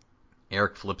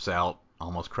 Eric flips out,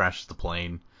 almost crashes the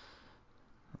plane.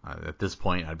 At this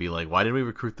point, I'd be like, why did we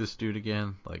recruit this dude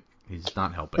again? Like, he's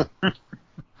not helping.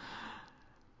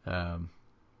 And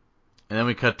then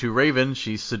we cut to Raven.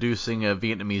 She's seducing a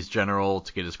Vietnamese general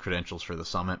to get his credentials for the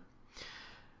summit.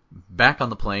 Back on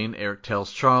the plane, Eric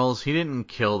tells Charles he didn't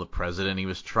kill the president. He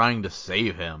was trying to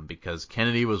save him because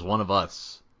Kennedy was one of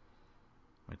us.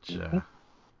 Which,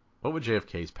 what would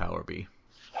JFK's power be?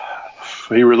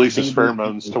 He releases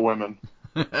pheromones to women.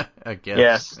 I guess.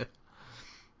 Yes.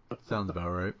 Sounds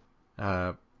about right.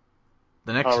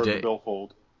 The next Power of day. the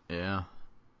billfold. Yeah.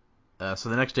 So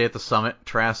the next day at the summit,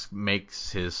 Trask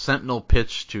makes his Sentinel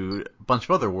pitch to a bunch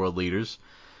of other world leaders.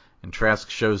 And Trask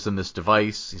shows them this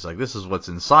device. He's like, this is what's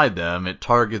inside them. It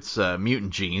targets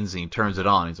mutant genes, and he turns it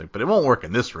on. He's like, but it won't work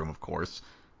in this room, of course.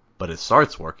 But it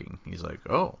starts working. He's like,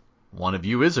 oh, one of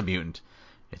you is a mutant.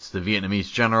 It's the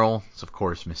Vietnamese general. It's, of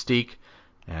course, Mystique.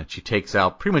 And she takes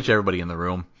out pretty much everybody in the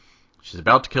room. She's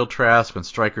about to kill Trask when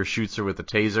Stryker shoots her with a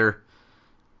taser.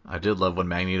 I did love when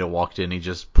Magneto walked in. He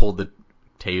just pulled the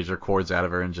taser cords out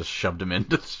of her and just shoved him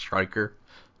into Stryker.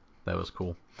 That was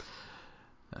cool.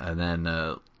 And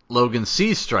then Logan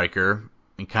sees Stryker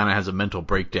and kind of has a mental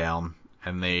breakdown,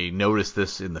 and they notice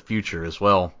this in the future as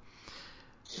well.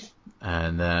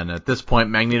 And then at this point,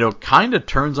 Magneto kind of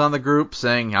turns on the group,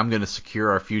 saying, I'm going to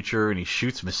secure our future, and he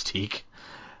shoots Mystique.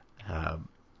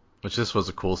 Which this was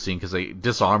a cool scene because they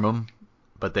disarm him,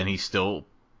 but then he still,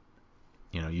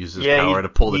 uses power to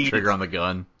pull the trigger on the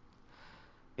gun.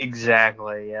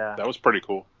 Exactly, yeah. That was pretty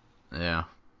cool. Yeah.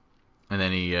 And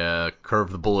then he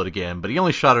curved the bullet again, but he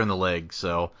only shot her in the leg,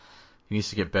 so he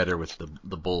needs to get better with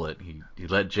the bullet. He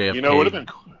let JFK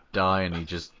die, and he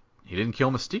didn't kill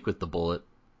Mystique with the bullet.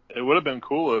 It would have been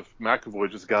cool if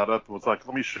McAvoy just got up and was like,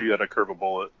 let me show you how to curve a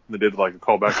bullet. And they did like a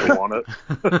callback to Want It.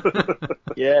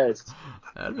 Yes.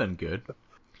 That'd have been good.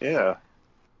 Yeah.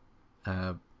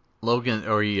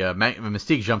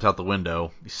 Mystique jumps out the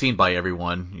window. He's seen by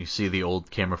everyone. You see the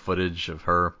old camera footage of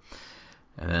her.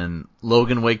 And then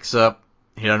Logan wakes up.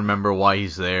 He doesn't remember why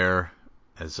he's there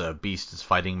as Beast is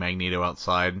fighting Magneto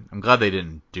outside. I'm glad they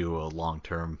didn't do a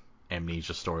long-term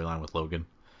amnesia storyline with Logan.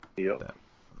 Yep.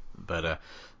 But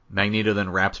Magneto then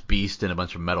wraps Beast in a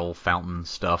bunch of metal fountain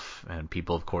stuff, and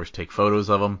people, of course, take photos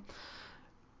of him.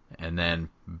 And then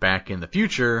back in the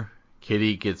future,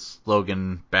 Kitty gets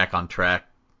Logan back on track,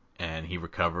 and he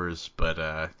recovers. But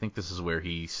I think this is where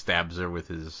he stabs her with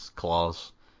his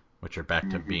claws, which are back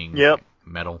to being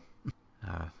metal.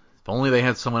 If only they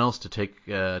had someone else to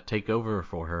take over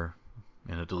for her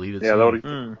in a deleted scene. Yeah,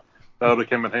 that would have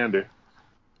come in handy.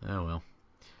 Oh, well.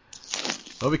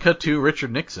 Well, we cut to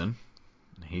Richard Nixon.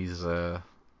 He's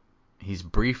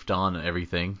briefed on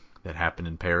everything that happened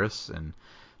in Paris, and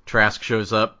Trask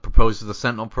shows up, proposes the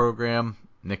Sentinel program.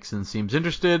 Nixon seems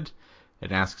interested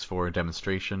and asks for a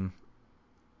demonstration.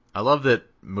 I love that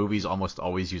movies almost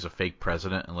always use a fake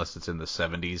president unless it's in the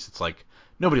 70s. It's like,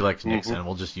 nobody likes Nixon,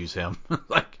 we'll just use him.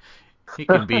 Like, he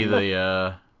can be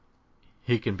the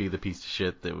piece of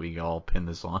shit that we all pin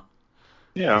this on.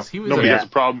 Yeah, Nobody has a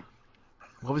problem.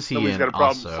 What was he Nobody's in? got a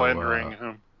problem Also, slandering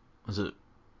him. Was it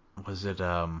Was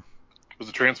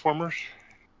it Transformers?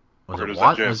 Or is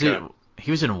that JFK?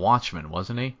 He was in Watchmen,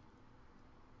 wasn't he?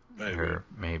 Maybe. Or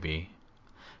maybe.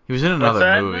 He was in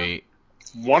another movie.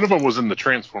 One of them was in the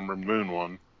Transformer Moon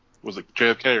one. Was it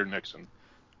JFK or Nixon?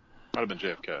 Might have been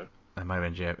JFK. That might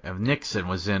have been JFK. Nixon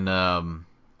was in.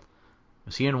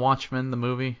 Was he in Watchmen, the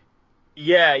movie?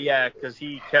 Yeah, because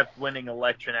he kept winning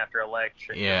election after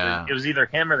election. Yeah. It was either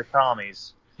him or the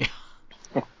commies.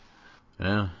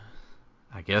 Yeah.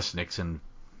 I guess Nixon,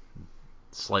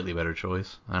 slightly better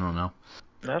choice. I don't know.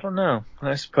 I don't know.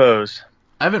 I suppose.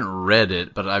 I haven't read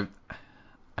it, but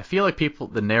I feel like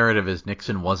the narrative is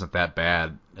Nixon wasn't that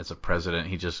bad as a president.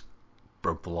 He just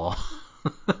broke the law.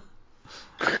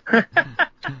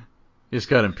 He just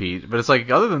got impeached. But it's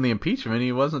like, other than the impeachment,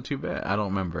 he wasn't too bad. I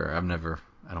don't remember.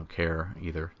 I don't care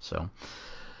either. So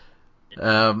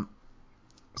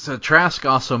Trask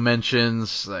also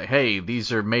mentions, hey,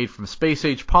 these are made from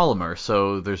space-age polymer,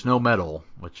 so there's no metal.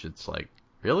 Which it's like,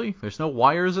 really? There's no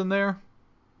wires in there?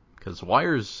 Because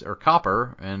wires are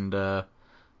copper, and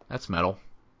that's metal.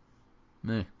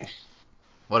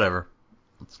 Whatever.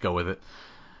 Let's go with it.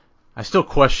 I still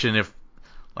question if,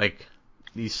 like,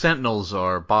 these Sentinels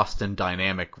are Boston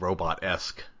Dynamic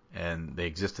robot-esque, and they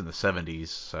exist in the 70s,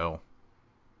 so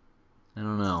I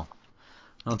don't know.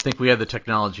 I don't think we had the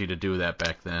technology to do that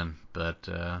back then, but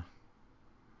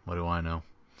what do I know?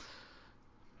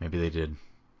 Maybe they did.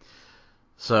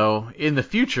 So, in the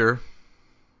future...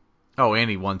 Oh, and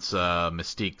he wants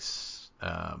Mystique's...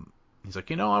 he's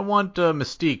like, I want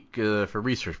Mystique for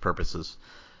research purposes.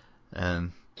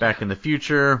 And back in the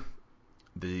future,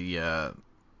 they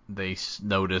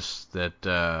notice that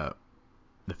the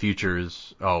future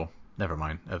is... Oh, never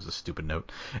mind. That was a stupid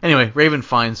note. Anyway, Raven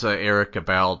finds Eric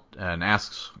and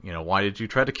asks, why did you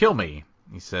try to kill me?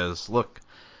 He says, look,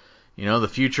 the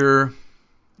future,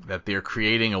 that they're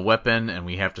creating a weapon and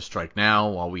we have to strike now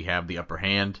while we have the upper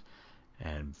hand.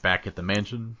 And back at the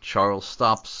mansion, Charles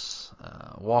stops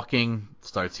walking,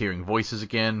 starts hearing voices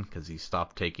again because he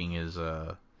stopped taking his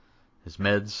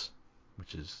meds,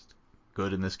 which is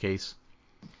good in this case.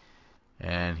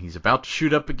 And he's about to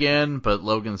shoot up again, but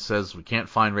Logan says we can't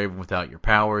find Raven without your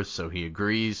powers, so he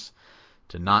agrees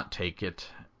to not take it.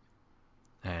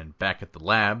 And back at the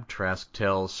lab, Trask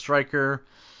tells Stryker,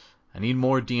 I need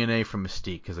more DNA from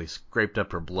Mystique because they scraped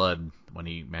up her blood when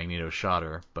Magneto shot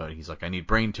her. But he's like, I need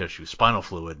brain tissue, spinal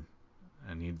fluid.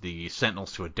 I need the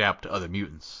Sentinels to adapt to other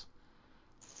mutants.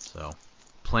 So,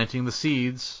 planting the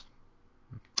seeds.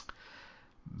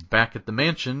 Back at the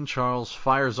mansion, Charles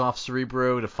fires off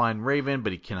Cerebro to find Raven,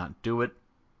 but he cannot do it.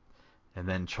 And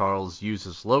then Charles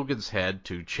uses Logan's head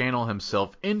to channel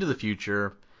himself into the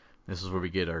future. This is where we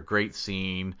get our great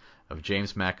scene of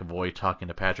James McAvoy talking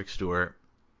to Patrick Stewart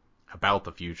about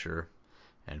the future.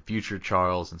 And future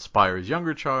Charles inspires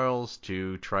younger Charles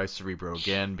to try Cerebro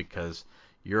again because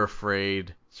you're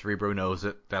afraid. Cerebro knows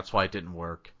it. That's why it didn't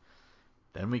work.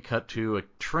 Then we cut to a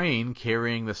train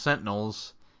carrying the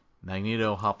Sentinels.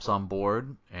 Magneto hops on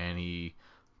board and he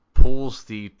pulls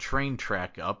the train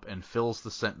track up and fills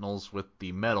the Sentinels with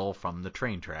the metal from the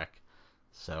train track.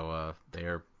 So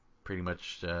they're pretty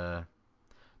much... that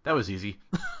was easy.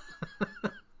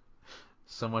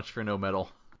 So much for no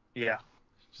metal. Yeah.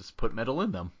 Just put metal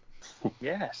in them.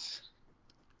 Yes.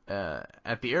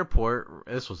 At the airport,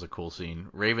 this was a cool scene.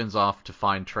 Raven's off to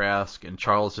find Trask, and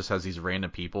Charles just has these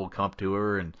random people come up to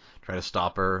her and try to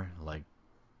stop her. Like,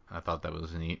 I thought that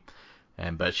was neat.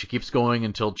 But she keeps going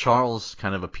until Charles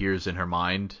kind of appears in her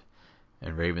mind,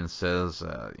 and Raven says,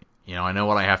 I know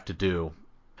what I have to do.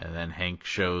 And then Hank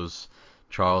shows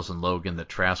Charles and Logan that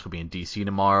Trask will be in D.C.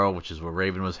 tomorrow, which is where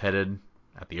Raven was headed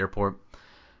at the airport.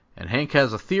 And Hank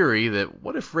has a theory that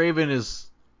what if Raven is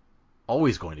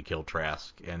always going to kill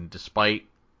Trask, and despite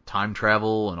time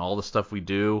travel and all the stuff we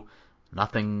do,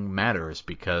 nothing matters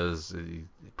because he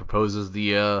proposes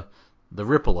the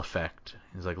ripple effect.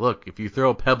 He's like, look, if you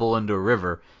throw a pebble into a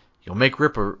river, you'll make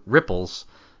ripples,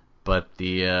 but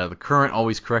the current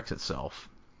always corrects itself.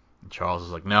 And Charles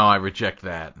is like, no, I reject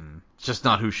that, and it's just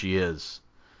not who she is.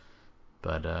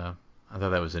 But I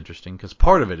thought that was interesting because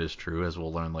part of it is true, as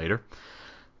we'll learn later.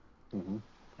 Mm-hmm.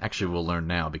 Actually, we'll learn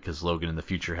now because Logan in the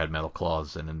future had metal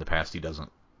claws, and in the past he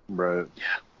doesn't. Right. Yeah.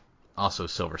 Also,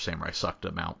 Silver Samurai sucked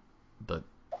them out, but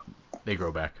they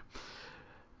grow back.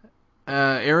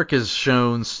 Eric is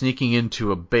shown sneaking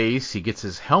into a base. He gets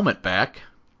his helmet back.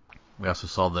 We also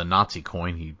saw the Nazi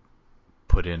coin he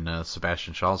put in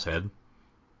Sebastian Shaw's head.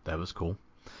 That was cool.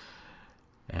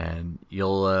 And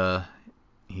Logan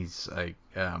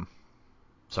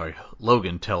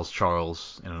tells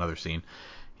Charles in another scene,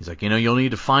 he's like, you'll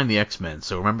need to find the X-Men,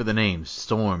 so remember the names,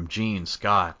 Storm, Jean,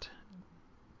 Scott.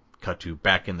 Cut to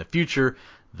back in the future,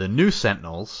 the new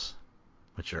Sentinels,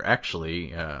 which are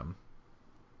actually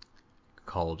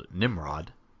called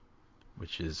Nimrod,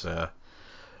 which is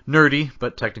nerdy,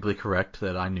 but technically correct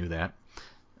that I knew that.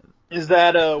 Is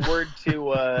that a word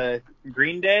to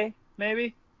Green Day,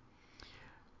 maybe?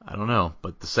 I don't know,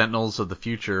 but the Sentinels of the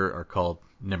future are called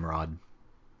Nimrod,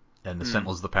 and the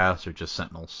Sentinels of the past are just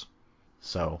Sentinels.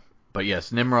 So, but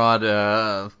yes,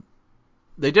 Nimrod,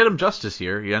 they did him justice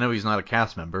here. I know he's not a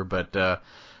cast member, but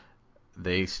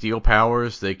they steal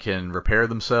powers, they can repair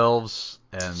themselves,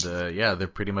 and yeah, they're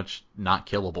pretty much not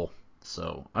killable.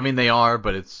 So, I mean, they are,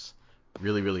 but it's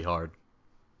really, really hard.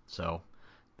 So,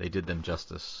 they did them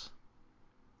justice.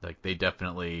 Like, they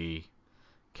definitely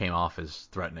came off as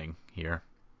threatening here.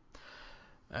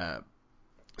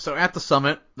 So at the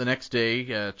summit, the next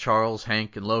day, Charles,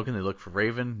 Hank, and Logan, they look for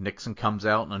Raven. Nixon comes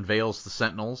out and unveils the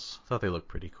Sentinels. I thought they looked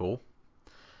pretty cool.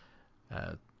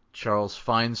 Charles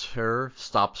finds her,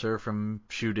 stops her from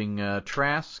shooting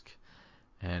Trask.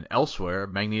 And elsewhere,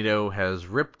 Magneto has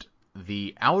ripped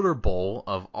the outer bowl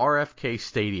of RFK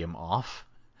Stadium off.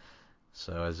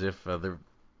 So as if the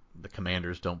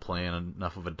Commanders don't play in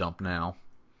enough of a dump now.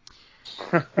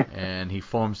 And he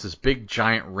forms this big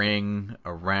giant ring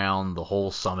around the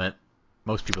whole summit.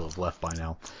 Most people have left by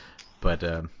now. But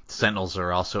Sentinels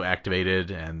are also activated,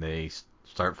 and they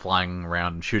start flying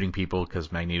around and shooting people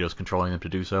because Magneto's controlling them to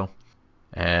do so.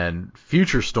 And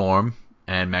Future Storm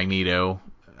and Magneto,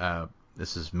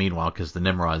 this is meanwhile because the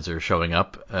Nimrods are showing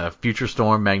up. Future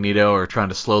Storm, Magneto are trying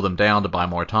to slow them down to buy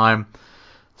more time.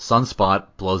 Sunspot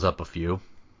blows up a few.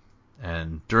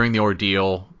 And during the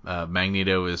ordeal,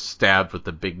 Magneto is stabbed with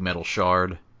the big metal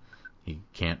shard. He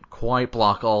can't quite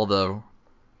block all the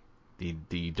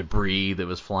debris that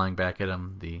was flying back at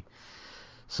him.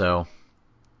 So,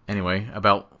 anyway,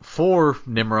 about 4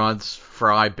 Nimrods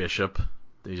fry Bishop.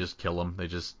 They just kill him.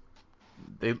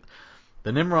 The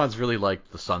Nimrods really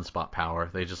liked the Sunspot power.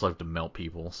 They just like to melt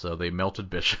people, so they melted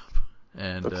Bishop.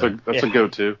 And that's a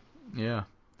go-to. Yeah.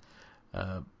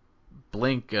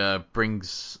 Blink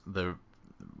brings the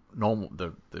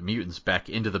mutants back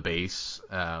into the base.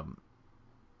 I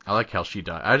like how she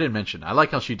died. I didn't mention. I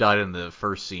like how she died in the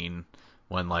first scene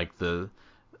when like the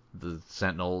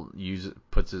Sentinel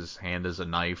puts his hand as a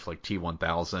knife like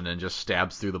T-1000 and just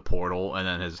stabs through the portal, and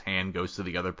then his hand goes to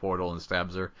the other portal and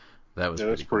stabs her.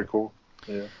 That's pretty cool.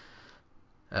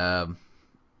 Yeah.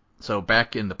 So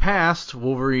back in the past,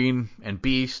 Wolverine and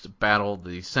Beast battle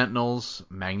the Sentinels.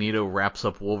 Magneto wraps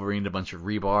up Wolverine in a bunch of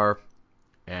rebar.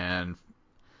 And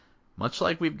much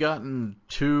like we've gotten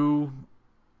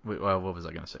what was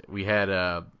I going to say? We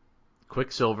had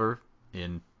Quicksilver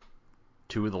in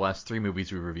 2 of the last 3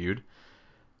 movies we reviewed.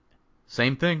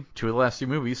 Same thing, 2 of the last 3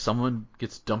 movies, someone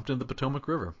gets dumped in the Potomac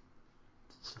River.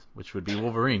 Which would be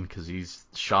Wolverine, because he's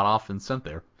shot off and sent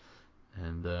there.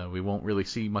 And we won't really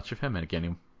see much of him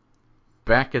again.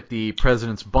 Back at the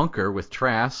President's bunker with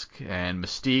Trask and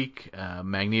Mystique,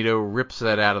 Magneto rips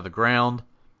that out of the ground.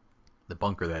 The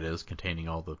bunker, that is, containing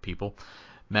all the people.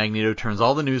 Magneto turns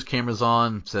all the news cameras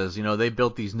on, says, they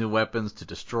built these new weapons to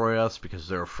destroy us because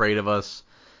they're afraid of us,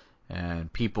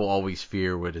 and people always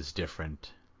fear what is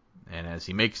different. And as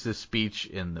he makes this speech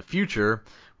in the future,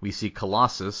 we see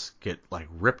Colossus get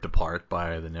ripped apart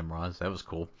by the Nimrods. That was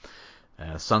cool.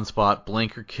 Sunspot,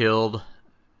 Blink are killed.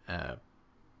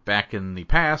 Back in the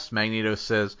past, Magneto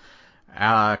says,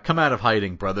 come out of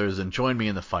hiding, brothers, and join me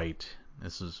in the fight.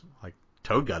 This is like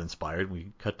Toad got inspired.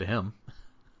 We cut to him.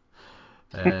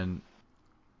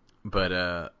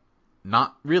 But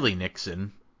not really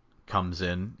Nixon comes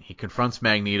in. He confronts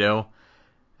Magneto,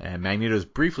 and Magneto is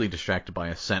briefly distracted by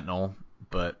a Sentinel,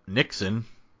 but Nixon,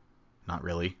 not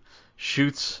really,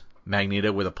 shoots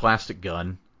Magneto with a plastic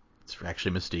gun. It's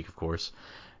actually Mystique, of course.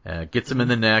 Gets him in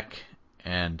the neck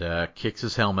and kicks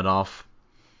his helmet off.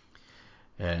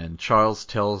 And Charles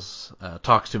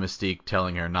talks to Mystique,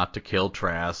 telling her not to kill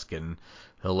Trask, and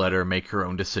he'll let her make her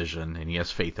own decision, and he has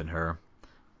faith in her.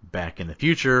 Back in the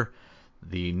future,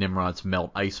 the Nimrods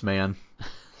melt Iceman,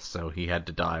 so he had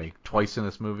to die twice in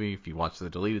this movie, if you watch the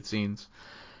deleted scenes.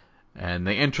 And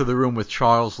they enter the room with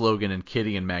Charles, Logan, and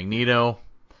Kitty and Magneto.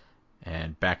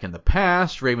 And back in the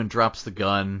past, Raven drops the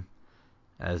gun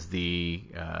as we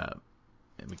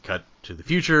cut to the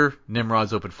future.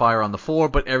 Nimrods open fire on the floor,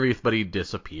 but everybody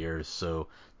disappears, so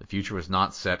the future was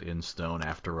not set in stone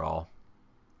after all.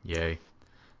 Yay,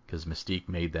 because Mystique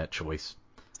made that choice.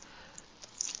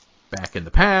 Back in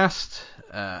the past,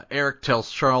 Eric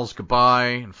tells Charles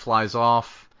goodbye and flies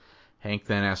off. Hank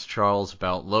then asks Charles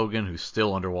about Logan, who's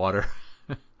still underwater.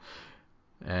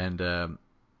 But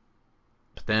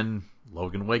then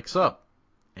Logan wakes up,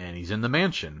 and he's in the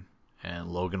mansion.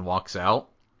 And Logan walks out.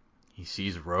 He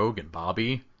sees Rogue and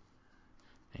Bobby.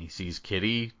 and he sees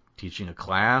Kitty teaching a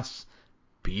class.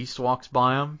 Beast walks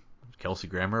by him. Kelsey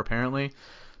Grammer, apparently.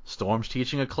 Storm's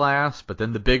teaching a class, but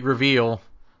then the big reveal.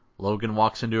 Logan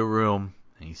walks into a room,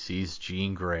 and he sees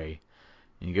Jean Grey.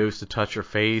 And he goes to touch her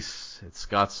face, and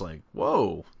Scott's like,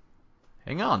 whoa,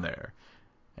 hang on there.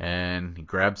 And he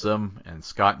grabs them, and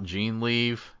Scott and Jean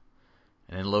leave.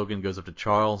 And then Logan goes up to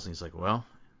Charles, and he's like, well,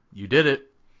 you did it.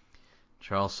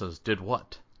 Charles says, did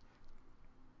what?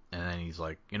 And then he's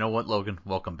like, you know what, Logan,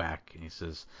 welcome back. And he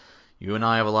says, you and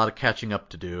I have a lot of catching up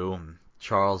to do. And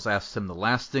Charles asks him the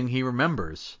last thing he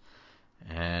remembers.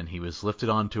 And he was lifted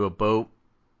onto a boat,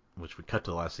 which would cut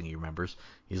to the last thing he remembers.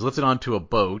 He's lifted onto a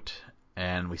boat,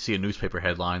 and we see a newspaper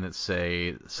headline that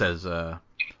says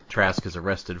Trask is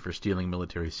arrested for stealing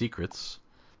military secrets.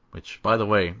 Which, by the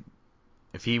way,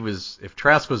 if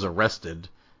Trask was arrested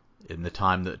in the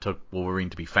time that it took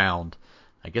Wolverine to be found,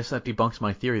 I guess that debunks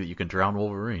my theory that you can drown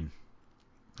Wolverine.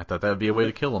 I thought that would be a way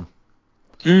to kill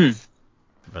him.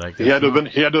 But I guess he had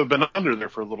to have been under there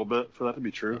for a little bit for that to be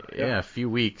true. Yeah, a few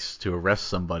weeks to arrest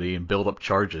somebody and build up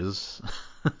charges.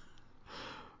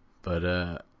 But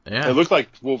yeah, it looked like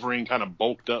Wolverine kind of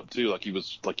bulked up too, like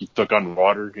he took on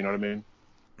water. You know what I mean?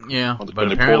 Yeah, When but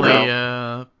they pulled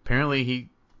apparently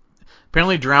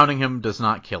drowning him does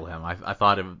not kill him. I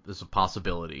thought it was a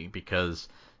possibility because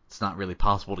it's not really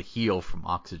possible to heal from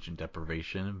oxygen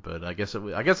deprivation, but I guess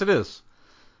it is.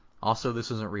 Also,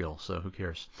 this isn't real, so who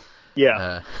cares?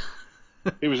 Yeah.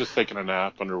 He was just taking a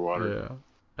nap underwater.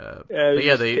 Yeah. But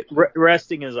yeah, they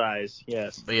resting his eyes.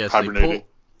 Yes. But yes, hibernating.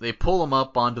 they pull him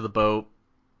up onto the boat,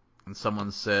 and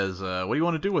someone says, "What do you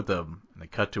want to do with them?" And they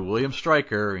cut to William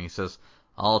Stryker, and he says,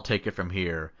 "I'll take it from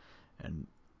here." And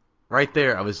right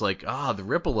there, I was like, the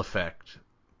ripple effect.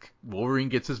 Wolverine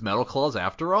gets his metal claws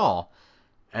after all.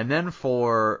 And then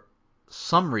for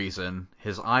some reason,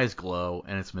 his eyes glow,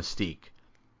 and it's Mystique.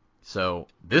 So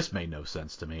this made no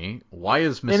sense to me. Why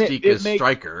is Mystique as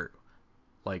Stryker?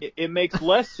 Like it makes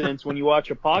less sense when you watch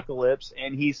Apocalypse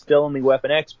and he's still in the Weapon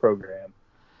X program.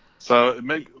 So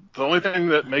the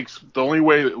only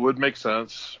way it would make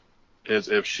sense is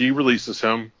if she releases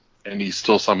him and he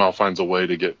still somehow finds a way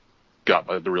to get got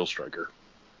by the real Stryker.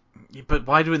 But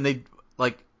why didn't they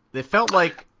They felt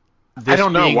like this I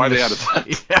don't know why they had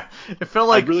it. Yeah, it felt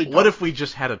like what if we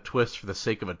just had a twist for the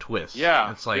sake of a twist?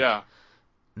 Yeah, it's like yeah.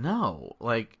 No,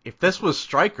 like if this was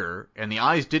Stryker and the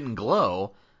eyes didn't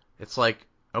glow, it's like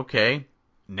okay,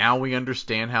 now we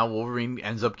understand how Wolverine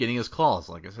ends up getting his claws.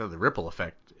 Like I said, the ripple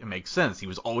effect. It makes sense. He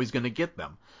was always going to get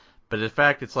them. But in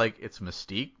fact, it's like it's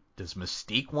Mystique. Does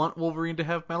Mystique want Wolverine to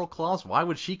have metal claws? Why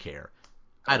would she care?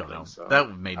 I don't know. So.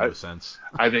 That made no sense.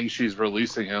 I think she's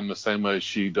releasing him the same way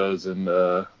she does in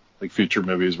like future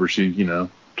movies where she,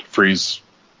 frees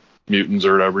mutants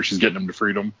or whatever. She's getting them to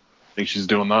freedom. I think she's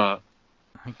doing that.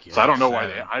 So I don't know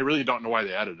why I really don't know why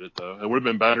they added it though. It would have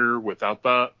been better without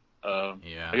that.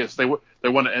 Yeah. I guess they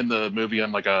want to end the movie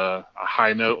on like a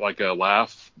high note, like a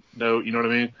laugh note. You know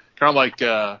what I mean? Kind of like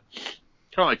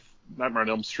Nightmare on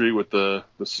Elm Street with the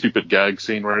stupid gag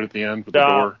scene right at the end with the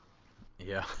door.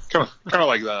 Yeah. Kind of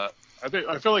like that.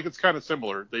 I feel like it's kind of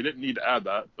similar. They didn't need to add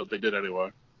that, but they did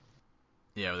anyway.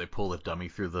 Yeah, they pull the dummy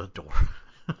through the door.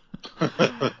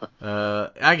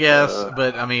 I guess,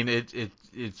 but I mean,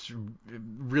 it's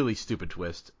really stupid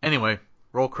twist. Anyway,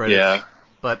 roll credits. Yeah.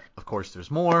 But of course,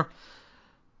 there's more.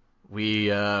 We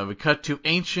cut to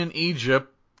ancient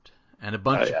Egypt, and a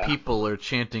bunch of people are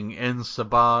chanting En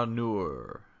Sabah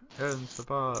Nur, En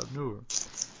Sabah Nur,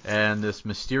 and this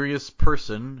mysterious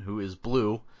person who is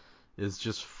blue is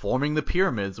just forming the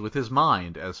pyramids with his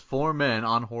mind as four men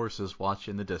on horses watch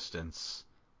in the distance.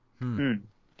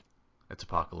 That's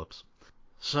Apocalypse.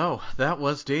 So, that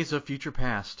was Days of Future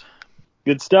Past.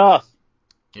 Good stuff.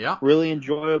 Yeah. Really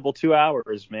enjoyable 2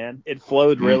 hours, man. It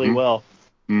flowed really well.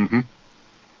 Mm-hmm.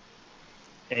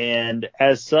 And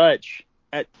as such,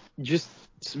 just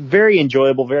very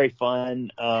enjoyable, very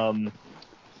fun. There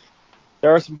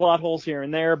are some plot holes here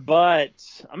and there, but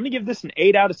I'm going to give this an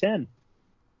 8 out of 10.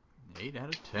 8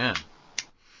 out of 10.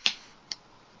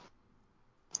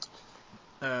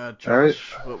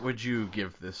 Josh, right. What would you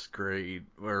give this grade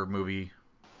or movie?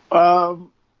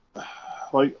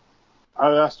 Like I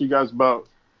asked you guys about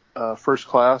First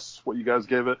Class, what you guys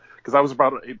gave it, because I was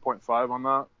about an 8.5 on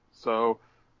that. So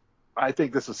I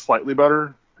think this is slightly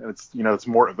better, and it's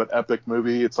more of an epic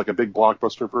movie. It's like a big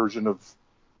blockbuster version of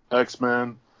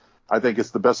X-Men. I think it's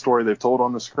the best story they've told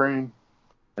on the screen,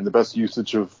 and the best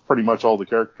usage of pretty much all the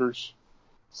characters.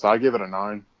 So I give it a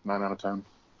 9 out of 10.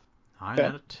 9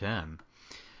 out of 10.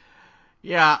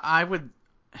 Yeah, I would.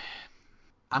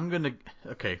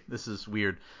 Okay, this is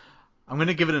weird. I'm going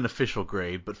to give it an official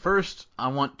grade, but first I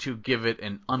want to give it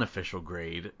an unofficial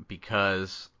grade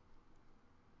because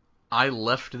I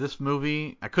left this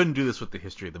movie. I couldn't do this with the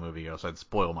history of the movie, else I'd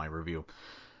spoil my review.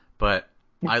 But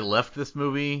I left this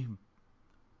movie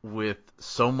with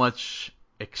so much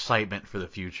excitement for the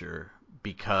future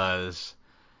because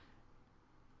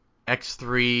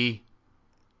X3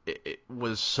 it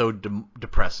was so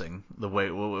depressing the way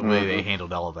they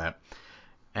handled all of that.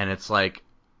 And it's like,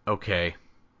 okay,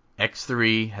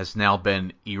 X3 has now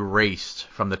been erased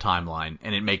from the timeline,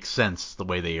 and it makes sense the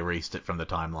way they erased it from the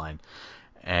timeline.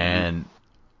 And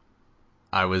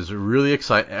I was really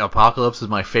excited. Apocalypse is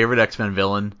my favorite X-Men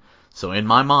villain, so in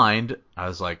my mind, I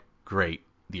was like, great.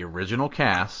 The original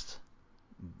cast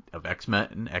of X-Men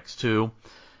and X2,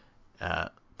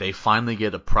 they finally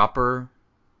get a proper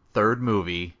third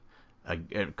movie.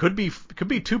 It could be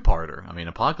two-parter. I mean,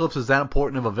 Apocalypse is that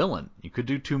important of a villain. You could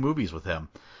do 2 movies with him.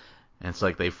 And it's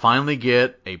like they finally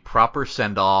get a proper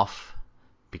send-off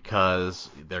because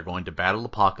they're going to battle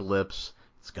Apocalypse.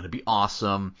 It's going to be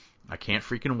awesome. I can't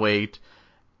freaking wait.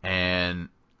 And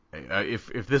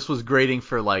if this was grading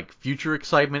for like future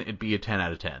excitement, it'd be a 10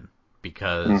 out of 10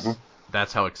 because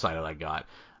that's how excited I got.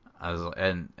 I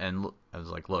was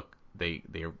like, look, they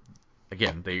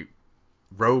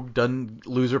Rogue doesn't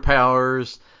lose her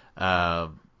powers.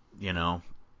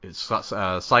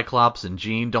 Cyclops and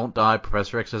Jean don't die.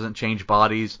 Professor X doesn't change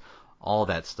bodies. All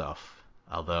that stuff.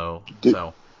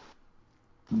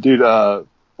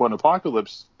 When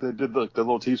Apocalypse, they did the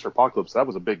little tease for Apocalypse, that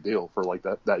was a big deal for like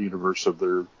that universe of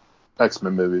their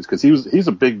X-Men movies because he's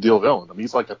a big deal villain. I mean,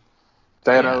 he's like a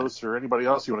Thanos or anybody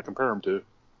else you want to compare him to.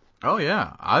 Oh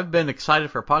yeah, I've been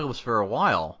excited for Apocalypse for a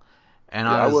while, and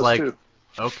I was like, too.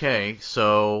 Okay,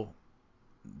 so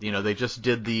they just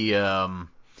did the.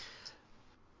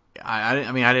 I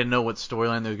didn't know what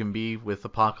storyline there was gonna be with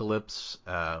Apocalypse.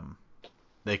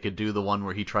 They could do the one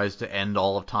where he tries to end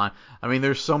all of time. I mean,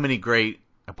 there's so many great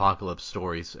Apocalypse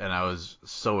stories, and I was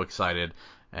so excited,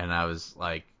 and I was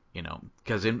like,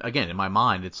 because in my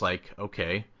mind, it's like,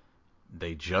 okay,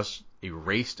 they just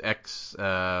erased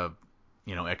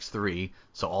X3,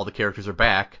 so all the characters are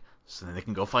back, so then they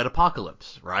can go fight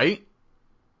Apocalypse, right?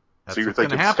 That's so you're what's going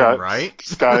to thinking happen, right?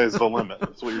 Sky is the limit.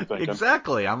 That's what you're thinking.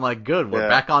 Exactly. I'm like, good, we're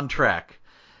back on track.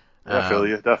 I feel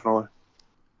you, definitely.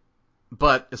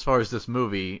 But as far as this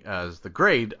movie, as the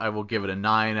grade, I will give it a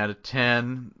 9 out of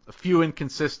 10. A few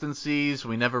inconsistencies.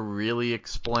 We never really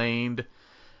explained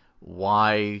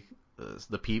why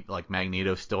the people, like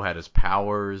Magneto, still had his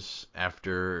powers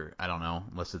after, I don't know,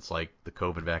 unless it's like the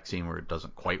COVID vaccine where it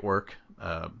doesn't quite work.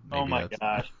 Maybe oh my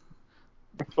gosh.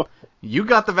 You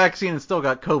got the vaccine and still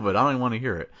got COVID. I don't even want to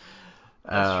hear it.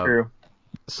 That's true.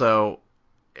 So,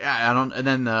 yeah, I don't. And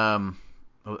then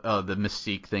the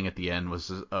Mystique thing at the end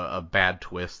was a bad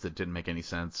twist that didn't make any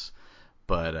sense.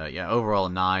 But overall a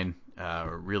 9.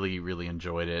 Really, really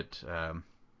enjoyed it.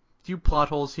 Few plot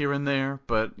holes here and there,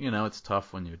 but it's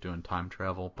tough when you're doing time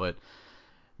travel. But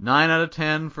 9 out of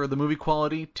 10 for the movie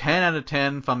quality. 10 out of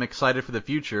 10 if I'm excited for the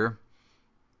future.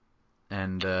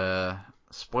 And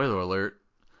spoiler alert.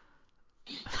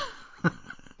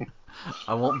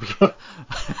 I won't be.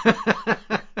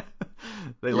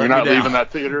 You're not leaving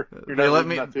that theater. You're not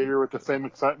leaving that theater with the same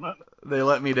excitement. They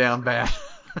let me down bad.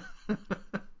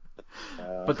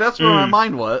 But that's where my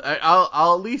mind was.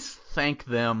 I'll at least thank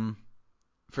them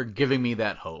for giving me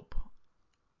that hope.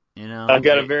 I've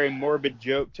got a very morbid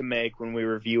joke to make when we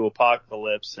review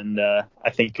Apocalypse, and I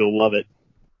think you'll love it.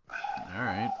 All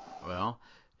right. Well,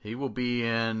 he will be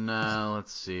in,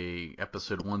 let's see,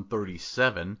 episode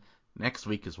 137. Next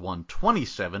week is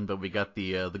 127, but we got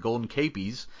the Golden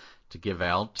Capies to give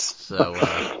out. So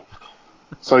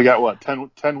so you got what,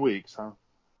 10 weeks, huh?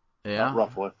 Yeah.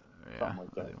 Roughly. Yeah. Something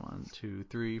like that. 1, 2,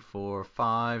 3, 4,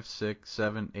 5, 6,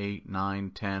 7, 8,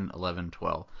 9, 10, 11,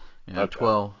 12. Yeah, okay.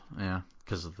 12. Yeah,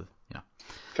 because of the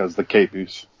Because the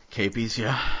Capies. Capies,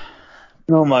 yeah.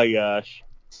 Oh my gosh.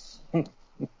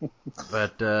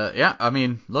 But I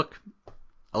mean, look,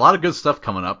 a lot of good stuff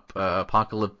coming up.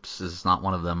 Apocalypse is not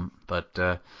one of them, but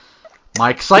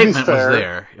my excitement was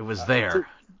there. It was there.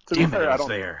 Damn it, it was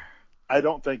there. I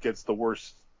don't think it's the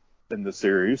worst in the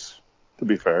series, to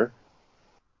be fair.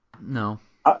 No.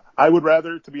 I would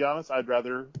rather, to be honest, I'd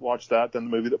rather watch that than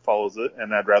the movie that follows it,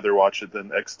 and I'd rather watch it than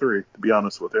X3, to be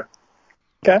honest with you.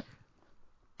 Okay.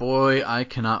 Boy, I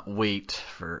cannot wait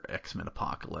for X-Men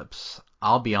Apocalypse.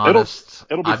 I'll be honest.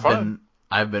 It'll be fun.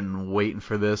 I've been waiting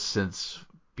for this since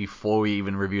before we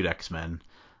even reviewed X-Men.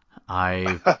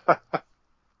 I'm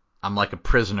like a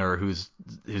prisoner who's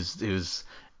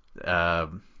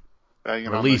Hanging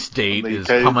on release the- date on the is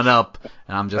cage. coming up,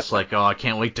 and I'm just like, oh, I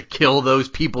can't wait to kill those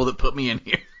people that put me in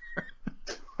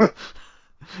here.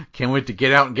 Can't wait to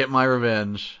get out and get my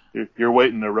revenge. You're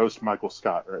waiting to roast Michael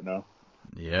Scott right now.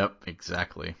 Yep,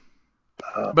 exactly.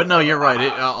 But no, you're right.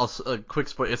 A quick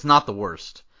spoil. It's not the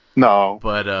worst, No,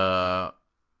 but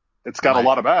it's got a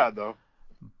lot of bad though.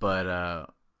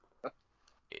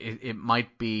 It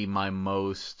might be my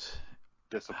most.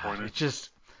 Disappointing. It just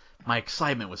my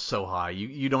excitement was so high.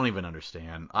 You don't even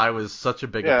understand. I was such a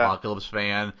big Yeah. Apocalypse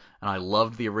fan, and I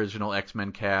loved the original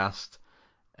X-Men cast.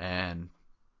 And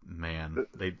man,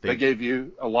 They gave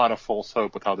you a lot of false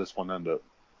hope with how this one ended.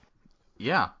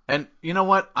 yeah. And you know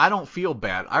what? I don't feel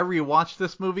bad. I rewatched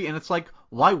this movie, and it's like,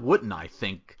 why wouldn't I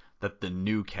think that the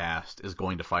new cast is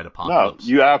going to fight No, Apocalypse?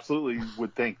 you absolutely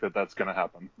would think that that's going to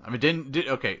happen. I mean,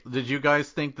 did you guys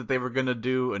think that they were gonna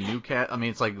do a new cast? I mean,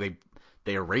 it's like they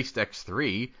erased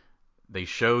X3. They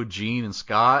showed Jean and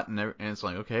Scott, and it's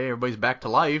like, okay, everybody's back to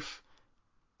life.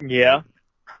 Yeah.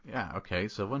 Yeah, okay,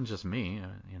 so it wasn't just me,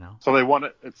 you know. So they want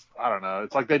it. I don't know.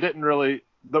 It's like they didn't really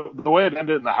the way it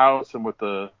ended in the house and with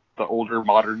the older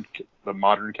modern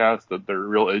cast, that they're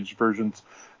real aged versions.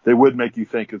 They would make you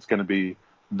think it's going to be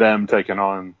them taking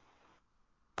on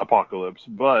Apocalypse,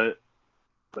 but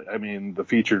I mean the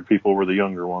featured people were the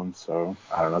younger ones, so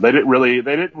I don't know. They didn't really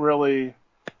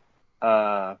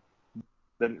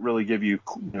give you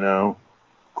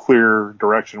clear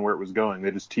direction where it was going.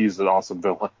 They just teased an awesome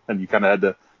villain, and you kind of had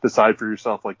to decide for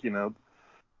yourself, like,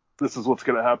 this is what's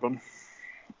going to happen.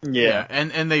 Yeah,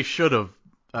 and they should have.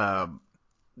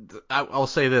 I'll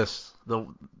say this: the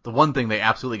one thing they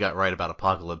absolutely got right about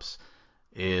Apocalypse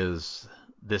is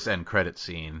this end credit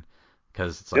scene,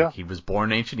 because it's like he was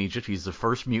born in ancient Egypt. He's the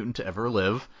first mutant to ever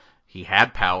live. He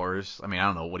had powers. I mean, I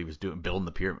don't know what he was doing, building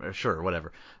the pyramid, sure,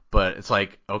 whatever. But it's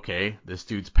like, okay, this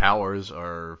dude's powers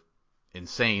are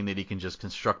insane that he can just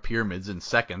construct pyramids in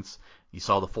seconds. You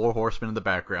saw the 4 horsemen in the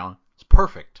background. It's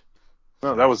perfect.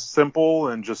 No, that was simple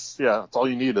and just, that's all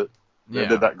you needed. They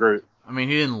did that great. I mean,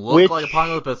 he didn't look like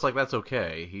Apocalypse, but it's like, that's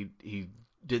okay. He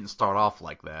didn't start off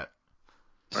like that.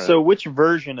 Right. So which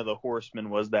version of the Horseman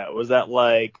was that? Was that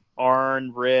like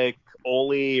Arn, Rick,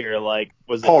 Ole, or like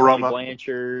was it Paul Tony Roma.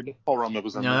 Blanchard? Paul Roma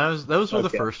was in there. No, those were the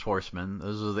Okay. first horsemen.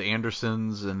 Those were the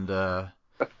Andersons and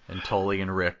Tully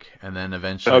and Rick, and then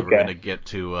eventually we're gonna get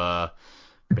to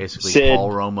basically Sid.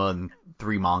 Paul Roma and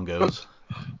 3 Mongos.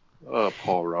 Oh,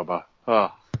 Paul Roma.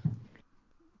 Oh.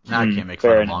 Nah, I can't make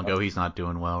fun of Mongo. He's not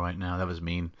doing well right now. That was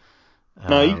mean.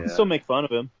 No, you can still make fun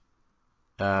of him.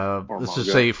 Let's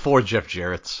just say 4 Jeff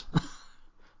Jarretts.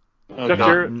 Jeff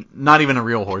Jarrett? Not even a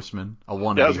real horseman. A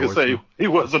wannabe Yeah, I was going to horseman. say, he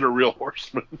wasn't a real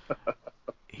horseman.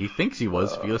 He thinks he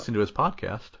was if you listen to his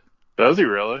podcast. Does he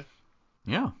really?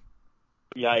 Yeah.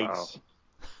 Yikes. Wow.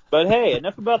 But hey,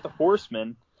 enough about the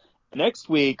Horsemen. Next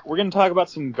week, we're going to talk about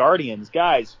some Guardians.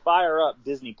 Guys, fire up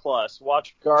Disney Plus.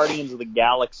 Watch Guardians of the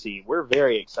Galaxy. We're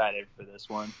very excited for this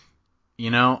one.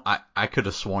 You know, I could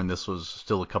have sworn this was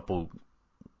still a couple,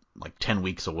 like 10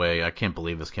 weeks away. I can't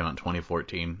believe this came out in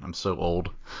 2014. I'm so old.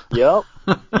 Yep.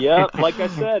 Like I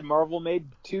said, Marvel made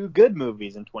 2 good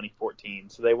movies in 2014,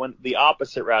 so they went the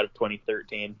opposite route of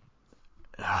 2013.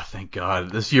 Ah, thank God.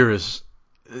 This year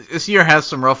has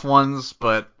some rough ones,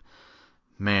 but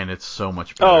man, it's so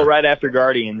much better. Oh, right after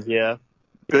Guardians, yeah.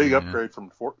 Big upgrade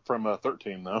from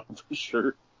 13, though, for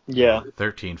sure. Yeah.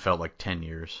 13 felt like 10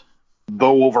 years.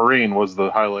 The Wolverine was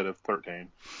the highlight of 13.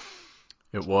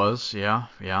 It was, yeah.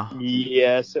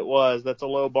 Yes, it was. That's a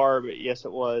low bar, but yes,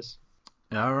 it was.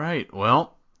 All right.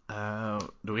 Well,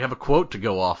 do we have a quote to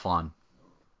go off on?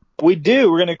 We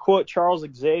do. We're going to quote Charles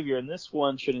Xavier, and this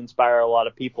one should inspire a lot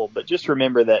of people. But just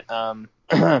remember that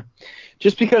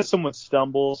just because someone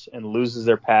stumbles and loses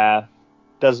their path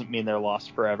doesn't mean they're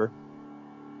lost forever.